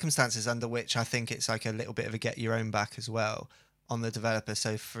certain circumstances under which I think it's like a little bit of a get your own back as well on the developer.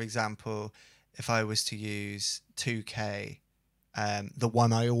 So for example, if I was to use 2K, the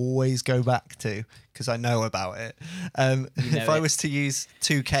one I always go back to because I know about it. If I was to use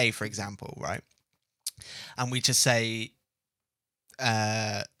 2K, for example, right, and we just say,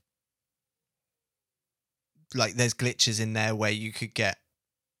 like there's glitches in there where you could get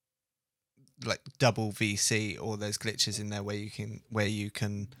like double VC, or there's glitches in there where you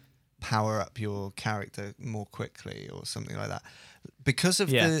can power up your character more quickly or something like that. Because of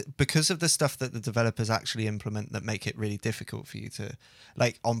the stuff that the developers actually implement that make it really difficult for you to,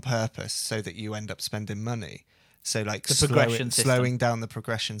 like, on purpose, so that you end up spending money. So like slowing down the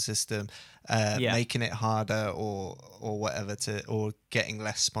progression system, making it harder or whatever or getting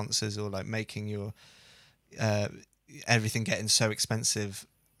less sponsors, or like making your everything getting so expensive,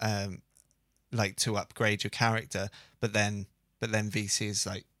 like to upgrade your character, but then VC is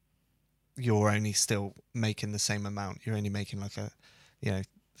like, you're only still making the same amount. You're only making like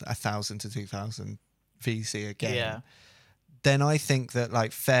 1,000 to 2,000 VC a game. Yeah. Then I think that,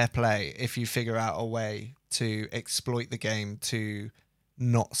 like, fair play if you figure out a way to exploit the game to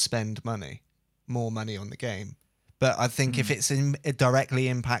not spend money more money on the game. But I think if it's directly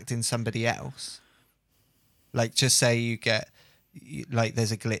impacting somebody else, like just say you get, like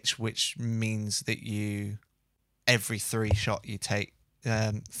there's a glitch which means that every 3 shot you take,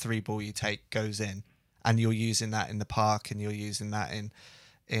 3 ball you take goes in, and you're using that in the park and you're using that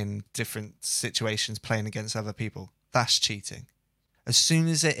in different situations playing against other people. That's cheating. As soon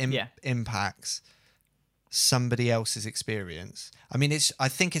as it impacts somebody else's experience. I mean, I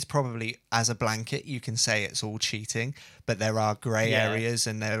think it's probably, as a blanket, you can say it's all cheating, but there are grey areas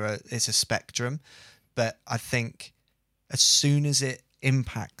and it's a spectrum. But I think as soon as it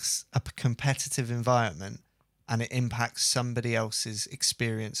impacts a competitive environment and it impacts somebody else's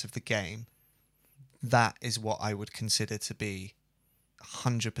experience of the game, that is what I would consider to be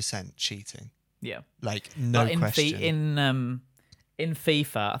 100% cheating. Yeah. Like, no question. In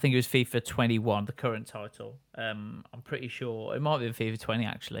FIFA, I think it was FIFA 21, the current title. I'm pretty sure it might be FIFA 20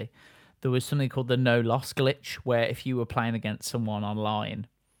 actually. There was something called the no loss glitch, where if you were playing against someone online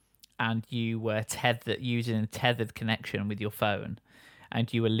and you were using a tethered connection with your phone,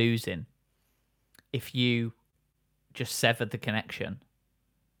 and you were losing, if you just severed the connection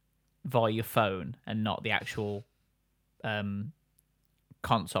via your phone and not the actual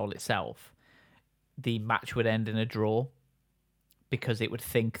console itself, the match would end in a draw, because it would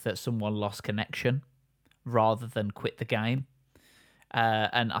think that someone lost connection rather than quit the game.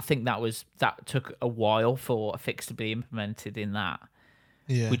 And I think that took a while for a fix to be implemented in that.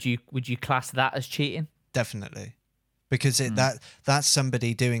 Yeah. Would you class that as cheating? Definitely. Because that's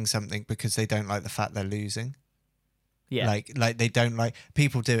somebody doing something because they don't like the fact they're losing. Yeah. Like they don't like,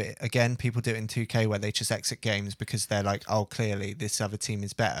 people do it in 2K where they just exit games because they're like, oh, clearly this other team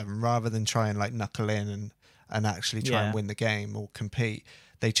is better. And rather than try and like knuckle in and actually try and win the game or compete,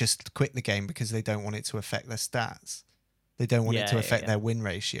 they just quit the game because they don't want it to affect their stats. They don't want it to affect their win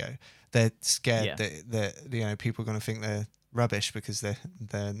ratio. They're scared that people are going to think they're rubbish because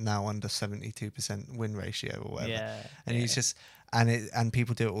they're now under 72% win ratio or whatever. And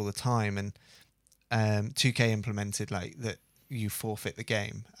people do it all the time. And 2K implemented like that you forfeit the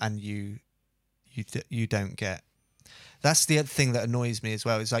game and you don't get. That's the other thing that annoys me as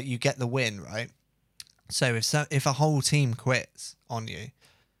well. Is like you get the win, right? So if a whole team quits on you,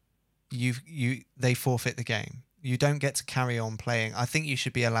 they forfeit the game. You don't get to carry on playing. I think you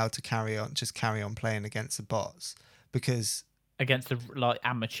should be allowed to carry on playing against the bots, because against the like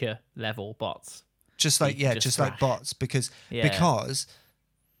amateur level bots. Just like bots, because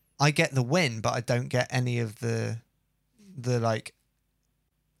I get the win, but I don't get any of the like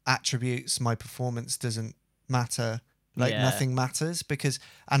attributes. My performance doesn't matter. Like nothing matters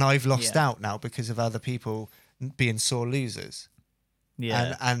and I've lost out now because of other people being sore losers.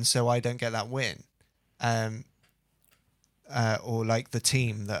 Yeah. And so I don't get that win. Or like the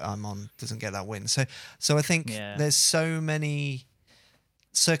team that I'm on doesn't get that win. So I think there's so many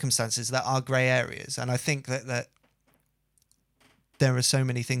circumstances that are grey areas, and I think that there are so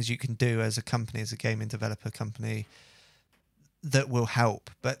many things you can do as a company, as a gaming developer company, that will help,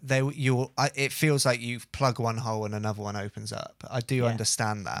 but it feels like you plug one hole and another one opens up. I do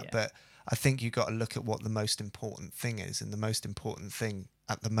understand that, but I think you've got to look at what the most important thing is, and the most important thing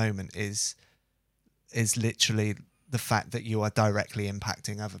at the moment is literally the fact that you are directly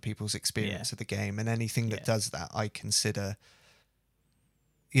impacting other people's experience of the game, and anything that does that, I consider,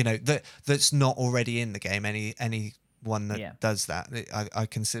 that's not already in the game. Anyone that does that, I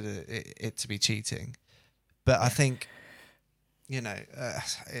consider it to be cheating. But I think.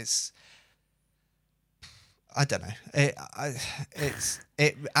 It's, I don't know.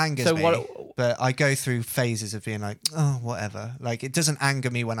 It angers me, but I go through phases of being like, oh, whatever. Like, it doesn't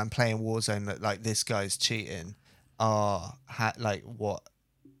anger me when I'm playing Warzone that like this guy's cheating. Like what,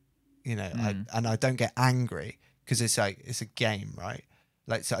 I don't get angry because it's like it's a game, right?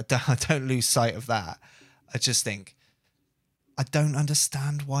 Like, so I don't lose sight of that. I just think I don't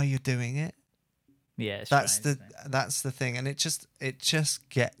understand why you're doing it. Yeah, that's the thing, and it just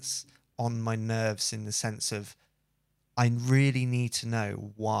gets on my nerves in the sense of I really need to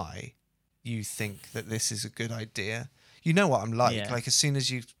know why you think that this is a good idea. You know what I'm like. Yeah. Like, as soon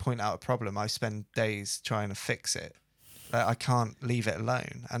as you point out a problem, I spend days trying to fix it. Like, I can't leave it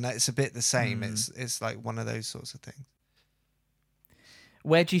alone, and it's a bit the same. It's like one of those sorts of things.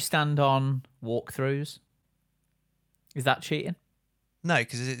 Where do you stand on walkthroughs? Is that cheating? No,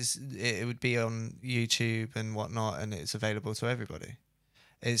 because it would be on YouTube and whatnot, and it's available to everybody.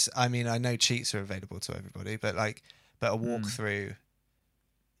 I know cheats are available to everybody, but a walkthrough,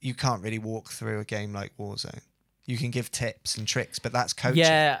 you can't really walk through a game like Warzone. You can give tips and tricks, but that's coaching.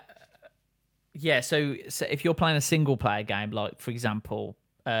 Yeah. So if you're playing a single player game, like for example,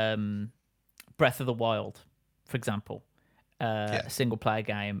 Breath of the Wild, for example, a single player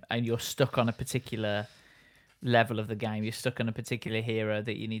game, and you're stuck on a particular level of the game. You're stuck on a particular hero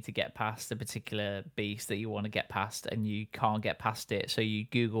that you need to get past, a particular beast that you want to get past, and you can't get past it. So you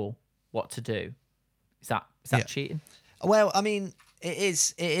Google what to do. Is that cheating? Well, I mean, it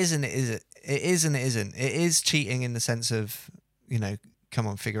is and it isn't. It is and it isn't. It is cheating in the sense of, come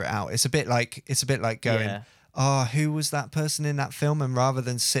on, figure it out. It's a bit like going, who was that person in that film? And rather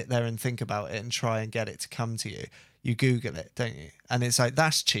than sit there and think about it and try and get it to come to you, you Google it, don't you? And it's like,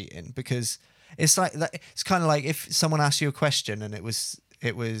 that's cheating, because it's like, it's kind of like if someone asked you a question and it was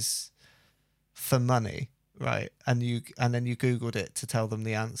for money, right? And then you Googled it to tell them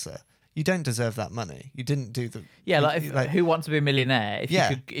the answer. You don't deserve that money. You didn't do the like Who Wants to Be a Millionaire? If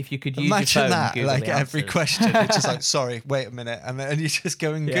you could use imagine your phone that, and Google every question, it's just like, sorry, wait a minute, and then you just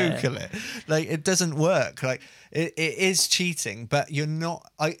go and Google it. Like, it doesn't work. Like, it is cheating, but you're not.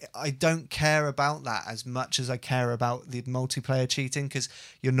 I don't care about that as much as I care about the multiplayer cheating, because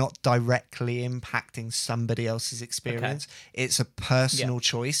you're not directly impacting somebody else's experience. Okay. It's a personal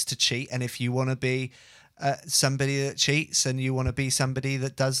choice to cheat, and if you want to be somebody that cheats and you want to be somebody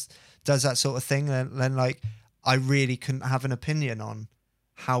that does that sort of thing, then like, I really couldn't have an opinion on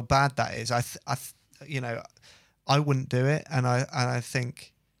how bad that is. I wouldn't do it, and I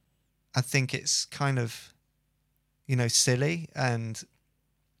think it's kind of, silly, and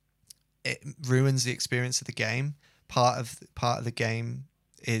it ruins the experience of the game. Part of the game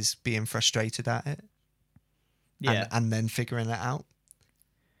is being frustrated at it, and then figuring it out.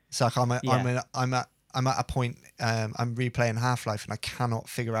 It's like I'm at a point, I'm replaying Half-Life and I cannot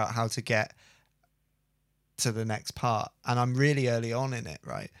figure out how to get to the next part, and I'm really early on in it,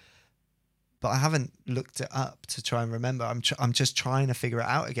 right? But I haven't looked it up to try and remember. I'm just trying to figure it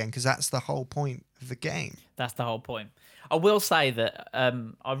out again, because that's the whole point of the game. That's the whole point. I will say that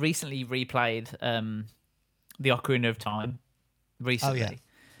I recently replayed the Ocarina of Time recently,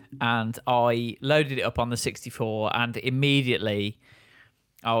 and I loaded it up on the 64, and immediately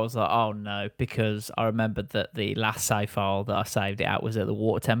I was like, oh no, because I remembered that the last save file that I saved it at was at the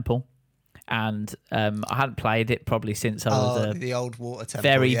Water Temple. And I hadn't played it probably since I was the old Water Temple.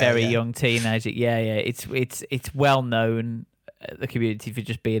 Very young teenager. It's well known, the community, for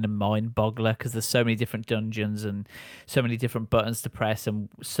just being a mind boggler, because there's so many different dungeons and so many different buttons to press, and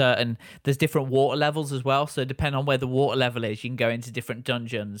there's different water levels as well. So depending on where the water level is, you can go into different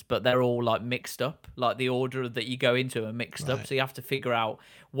dungeons, but they're all like mixed up, like the order that you go into are mixed up. So you have to figure out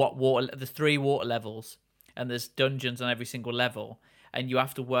what water. There's 3 water levels, and there's dungeons on every single level, and you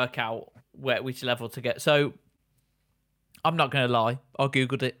have to work out which level to get. So I'm not going to lie, I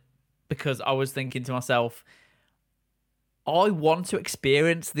Googled it because I was thinking to myself, I want to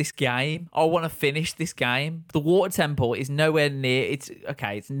experience this game. I want to finish this game. The Water Temple is nowhere near. It's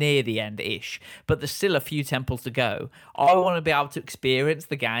near the end-ish, but there's still a few temples to go. I want to be able to experience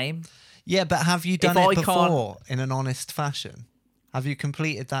the game. Yeah, but have you done it before in an honest fashion? Have you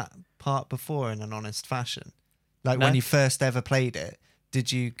completed that part before in an honest fashion? Like when you first ever played it,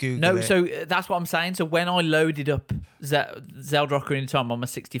 did you Google it? No, so that's what I'm saying. So when I loaded up Zelda Ocarina of Time on my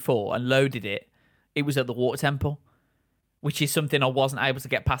 64 and loaded it, it was at the Water Temple, which is something I wasn't able to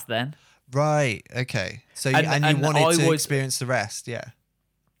get past then. Right, okay. So you wanted to experience the rest, yeah.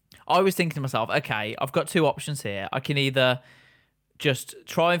 I was thinking to myself, okay, I've got 2 options here. I can either just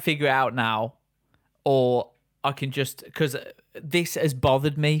try and figure it out now, or I can just... Because this has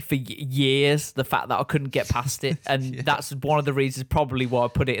bothered me for years, the fact that I couldn't get past it. And that's one of the reasons probably why I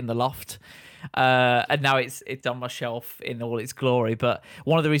put it in the loft. And now it's on my shelf in all its glory. But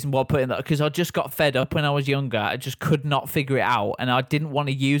one of the reasons why I put it in that, because I just got fed up when I was younger. I just could not figure it out, and I didn't want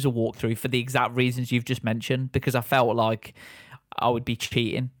to use a walkthrough for the exact reasons you've just mentioned, because I felt like I would be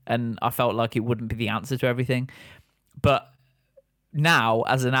cheating, and I felt like it wouldn't be the answer to everything. But now,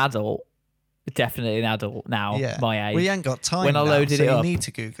 as an adult, definitely an adult now, my age. We ain't got time when I loaded it up, you need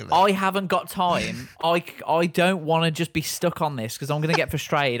to Google it. I haven't got time. I don't want to just be stuck on this, because I'm going to get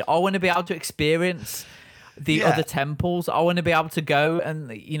frustrated. I want to be able to experience the other temples. I want to be able to go and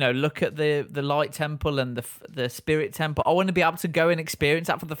look at the Light Temple and the Spirit Temple. I want to be able to go and experience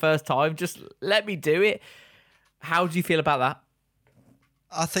that for the first time. Just let me do it. How do you feel about that?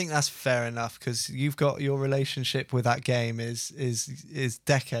 I think that's fair enough, because you've got your relationship with that game is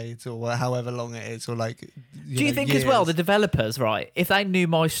decades or however long it is, or like. Do you think years. As well the developers, right? If they knew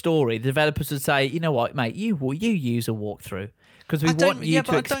my story, the developers would say, you know what, mate, you use a walkthrough because we want you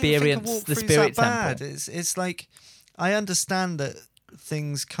to experience the Spirit Temple. It's like, I understand that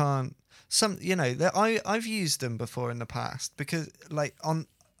things can't. I've used them before in the past because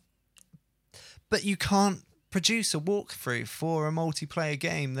but you can't produce a walkthrough for a multiplayer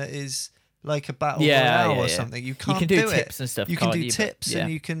game that is like a battle royale or something. You can't do it. tips and stuff. You can do tips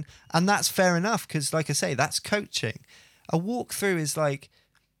and you can, and that's fair enough because, like I say, that's coaching. A walkthrough is like,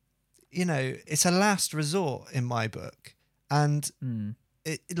 it's a last resort in my book, and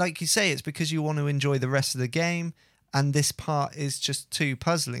it, like you say, it's because you want to enjoy the rest of the game, and this part is just too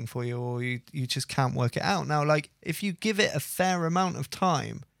puzzling for you, or you just can't work it out. Now, like if you give it a fair amount of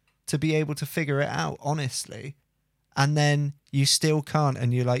time to be able to figure it out honestly, and then you still can't,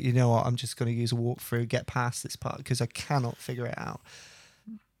 and you're like, you know what, I'm just going to use a walkthrough, get past this part because I cannot figure it out,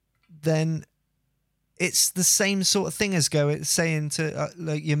 then it's the same sort of thing as saying to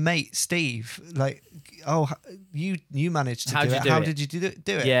like your mate Steve, like, oh, you managed to do it. How did you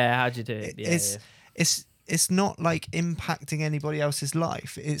do it? Yeah, how'd you do it? Yeah, it's not like impacting anybody else's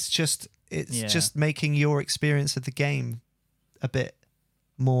life. It's just making your experience of the game a bit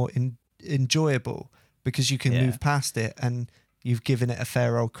more enjoyable because you can move past it and you've given it a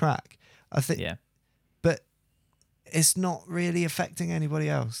fair old crack. I think. Yeah. But it's not really affecting anybody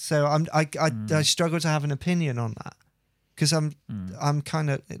else. So I struggle to have an opinion on that because I'm kind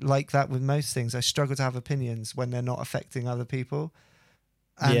of like that with most things. I struggle to have opinions when they're not affecting other people.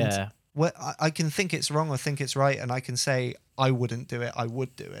 And I can think it's wrong or think it's right, and I can say I wouldn't do it, I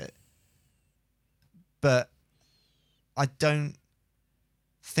would do it. But I don't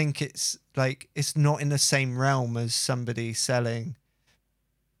think it's not in the same realm as somebody selling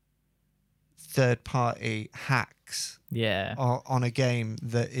third-party hacks on a game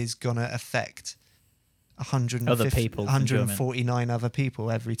that is gonna affect 149 other people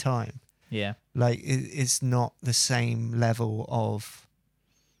every time. Yeah, like it's not the same level of,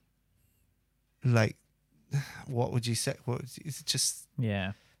 like, what would you say? It's just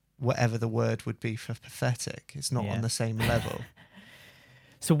whatever the word would be for pathetic. It's not on the same level.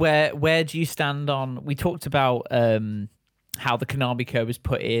 So where do you stand on? We talked about how the Konami code was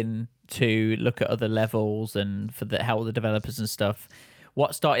put in to look at other levels and for the help the developers and stuff.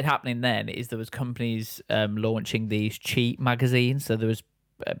 What started happening then is there was companies launching these cheat magazines. So there was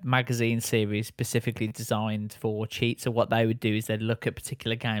a magazine series specifically designed for cheats. So what they would do is they'd look at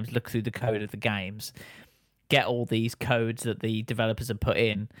particular games, look through the code of the games, get all these codes that the developers have put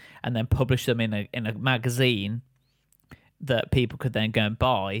in, and then publish them in a magazine that people could then go and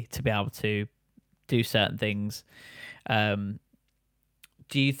buy to be able to do certain things.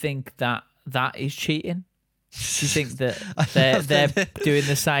 Do you think that is cheating? Do you think that they're doing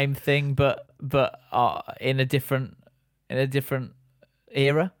the same thing but in a different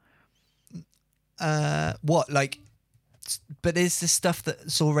era? What, like? But is this stuff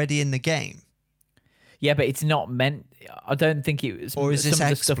that's already in the game? Yeah, but it's not meant. I don't think it was. Or is this some of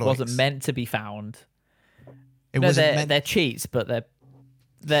the exploits? stuff wasn't meant to be found. They're cheats, but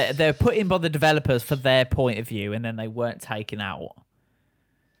they're put in by the developers for their point of view, and then they weren't taken out.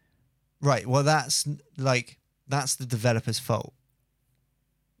 Right. Well, that's the developer's fault.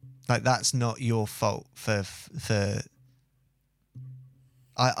 Like, that's not your fault for.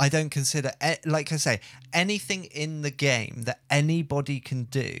 I don't consider, like I say, anything in the game that anybody can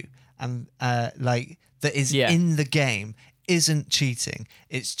do and that is in the game isn't cheating.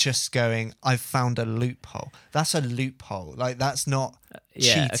 It's just going, I've found a loophole. That's a loophole. Like, that's not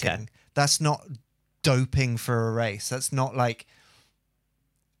cheating. Okay. That's not doping for a race. That's not like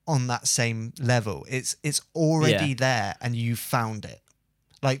on that same level. It's already there and you found it.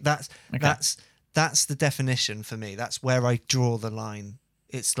 Like, that's the definition for me. That's where I draw the line.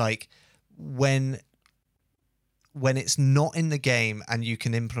 It's like when it's not in the game and you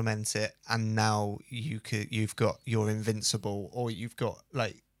can implement it, and now you've got your invincible, or you've got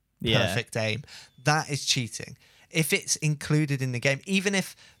like perfect aim. That is cheating. If it's included in the game, even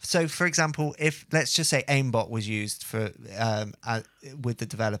if, so for example, if let's just say aimbot was used for with the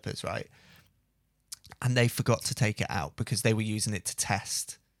developers, right, and they forgot to take it out because they were using it to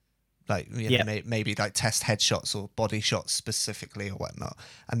test, like, maybe like test headshots or body shots specifically or whatnot,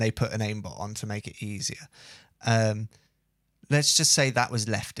 and they put an aimbot on to make it easier. Let's just say that was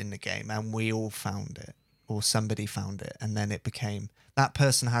left in the game and we all found it, or somebody found it, and then it became that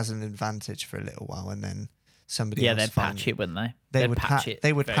person has an advantage for a little while, and then somebody else they'd patch it, wouldn't they? They would patch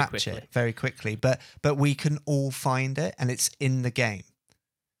it very quickly, but we can all find it and it's in the game.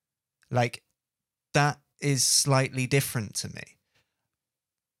 Like, that is slightly different to me.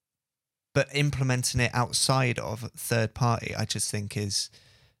 But implementing it outside of third party, I just think is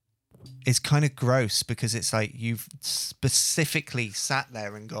kind of gross, because it's like you've specifically sat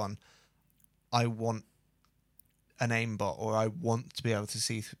there and gone, I want an aimbot, or I want to be able to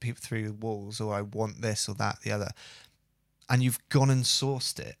see people through walls, or I want this or that, the other. And you've gone and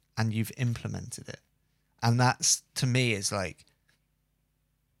sourced it and you've implemented it. And that's, to me, is like,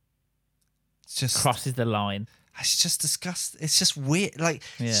 just crosses the line. It's just disgusting. It's just weird. Like,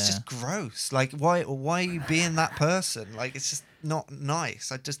 it's just gross. Like, why are you being that person? Like, it's just not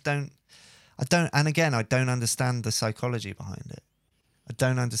nice. I don't, and again, I don't understand the psychology behind it. I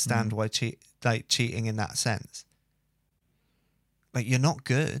don't understand why cheating in that sense. Like, you're not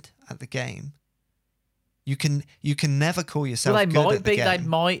good at the game. You can never call yourself good at the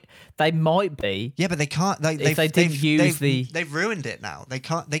game. They might be. Yeah, but they can't. They've ruined it now. They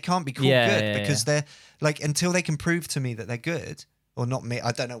can't be called good because they're like, until they can prove to me that they're good, or not me.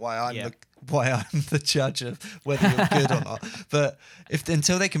 I don't know why I'm the judge of whether you're good or not. But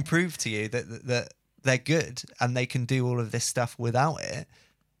until they can prove to you that they're good and they can do all of this stuff without it,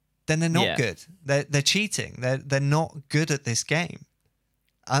 then they're not good. They're cheating. They're not good at this game.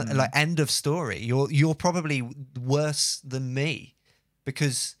 Like, end of story. You're probably worse than me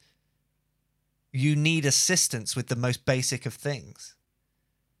because you need assistance with the most basic of things.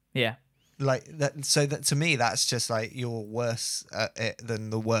 Yeah. Like that. So that, to me, that's just like, you're worse at it than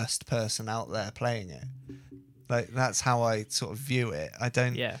the worst person out there playing it. Like, that's how I sort of view it. I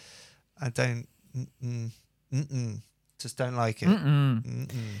don't. Just don't like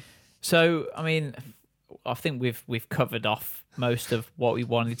it. So, I mean, I think we've covered off most of what we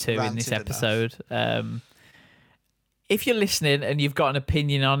wanted to in this episode. If you're listening and you've got an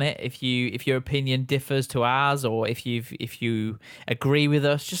opinion on it, if your opinion differs to ours, or if you agree with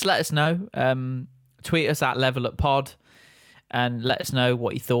us, just let us know. Tweet us at Level Up Pod and let us know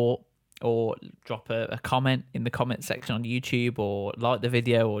what you thought, or drop a comment in the comment section on YouTube, or like the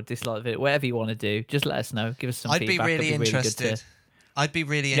video or dislike the video, whatever you want to do. Just let us know. Give us some feedback. I'd be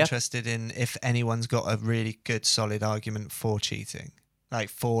really interested in if anyone's got a really good, solid argument for cheating, like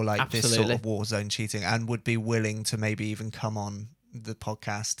for this sort of Warzone cheating, and would be willing to maybe even come on the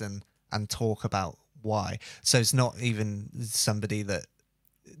podcast and talk about why. So it's not even somebody that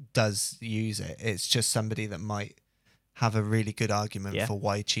does use it. It's just somebody that might have a really good argument for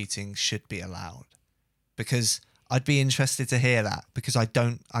why cheating should be allowed. Because I'd be interested to hear that, because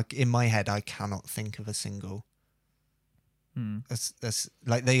in my head, I cannot think of a single. There's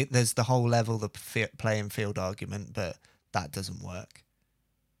the whole level the playing field argument, but that doesn't work,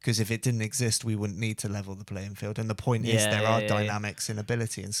 because if it didn't exist, we wouldn't need to level the playing field. And the point is, there are dynamics in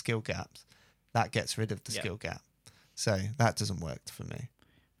ability and skill gaps. That gets rid of the skill gap, so that doesn't work for me.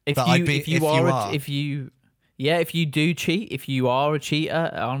 If you do cheat, if you are a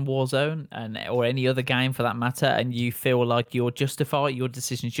cheater on Warzone or any other game for that matter, and you feel like you're justified, your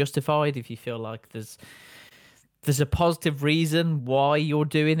decision's justified, if you feel like there's a positive reason why you're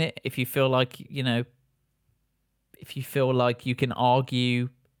doing it, if you feel like, if you feel like you can argue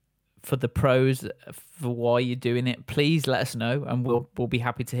for the pros for why you're doing it, please let us know, and we'll be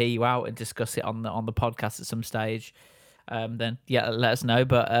happy to hear you out and discuss it on the podcast at some stage. Then let us know.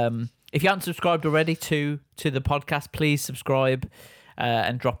 But if you haven't subscribed already to the podcast, please subscribe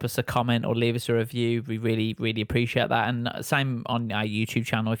and drop us a comment or leave us a review. We really, really appreciate that. And same on our YouTube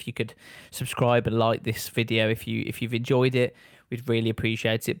channel. If you could subscribe and like this video, if you've enjoyed it, we'd really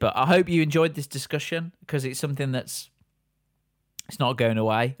appreciate it. But I hope you enjoyed this discussion, because it's something it's not going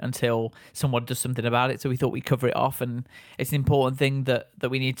away until someone does something about it. So we thought we'd cover it off, and it's an important thing that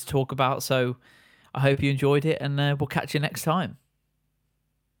we need to talk about. So I hope you enjoyed it, and we'll catch you next time.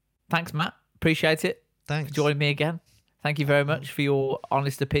 Thanks, Matt. Appreciate it. Thanks for joining me again. Thank you very much for your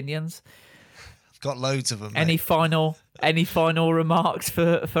honest opinions. I've got loads of them. Any final remarks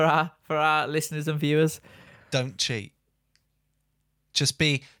for our listeners and viewers? Don't cheat. Just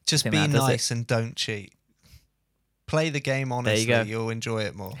be nice and don't cheat. Play the game honestly. You'll enjoy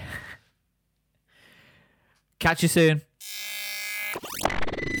it more. Catch you soon.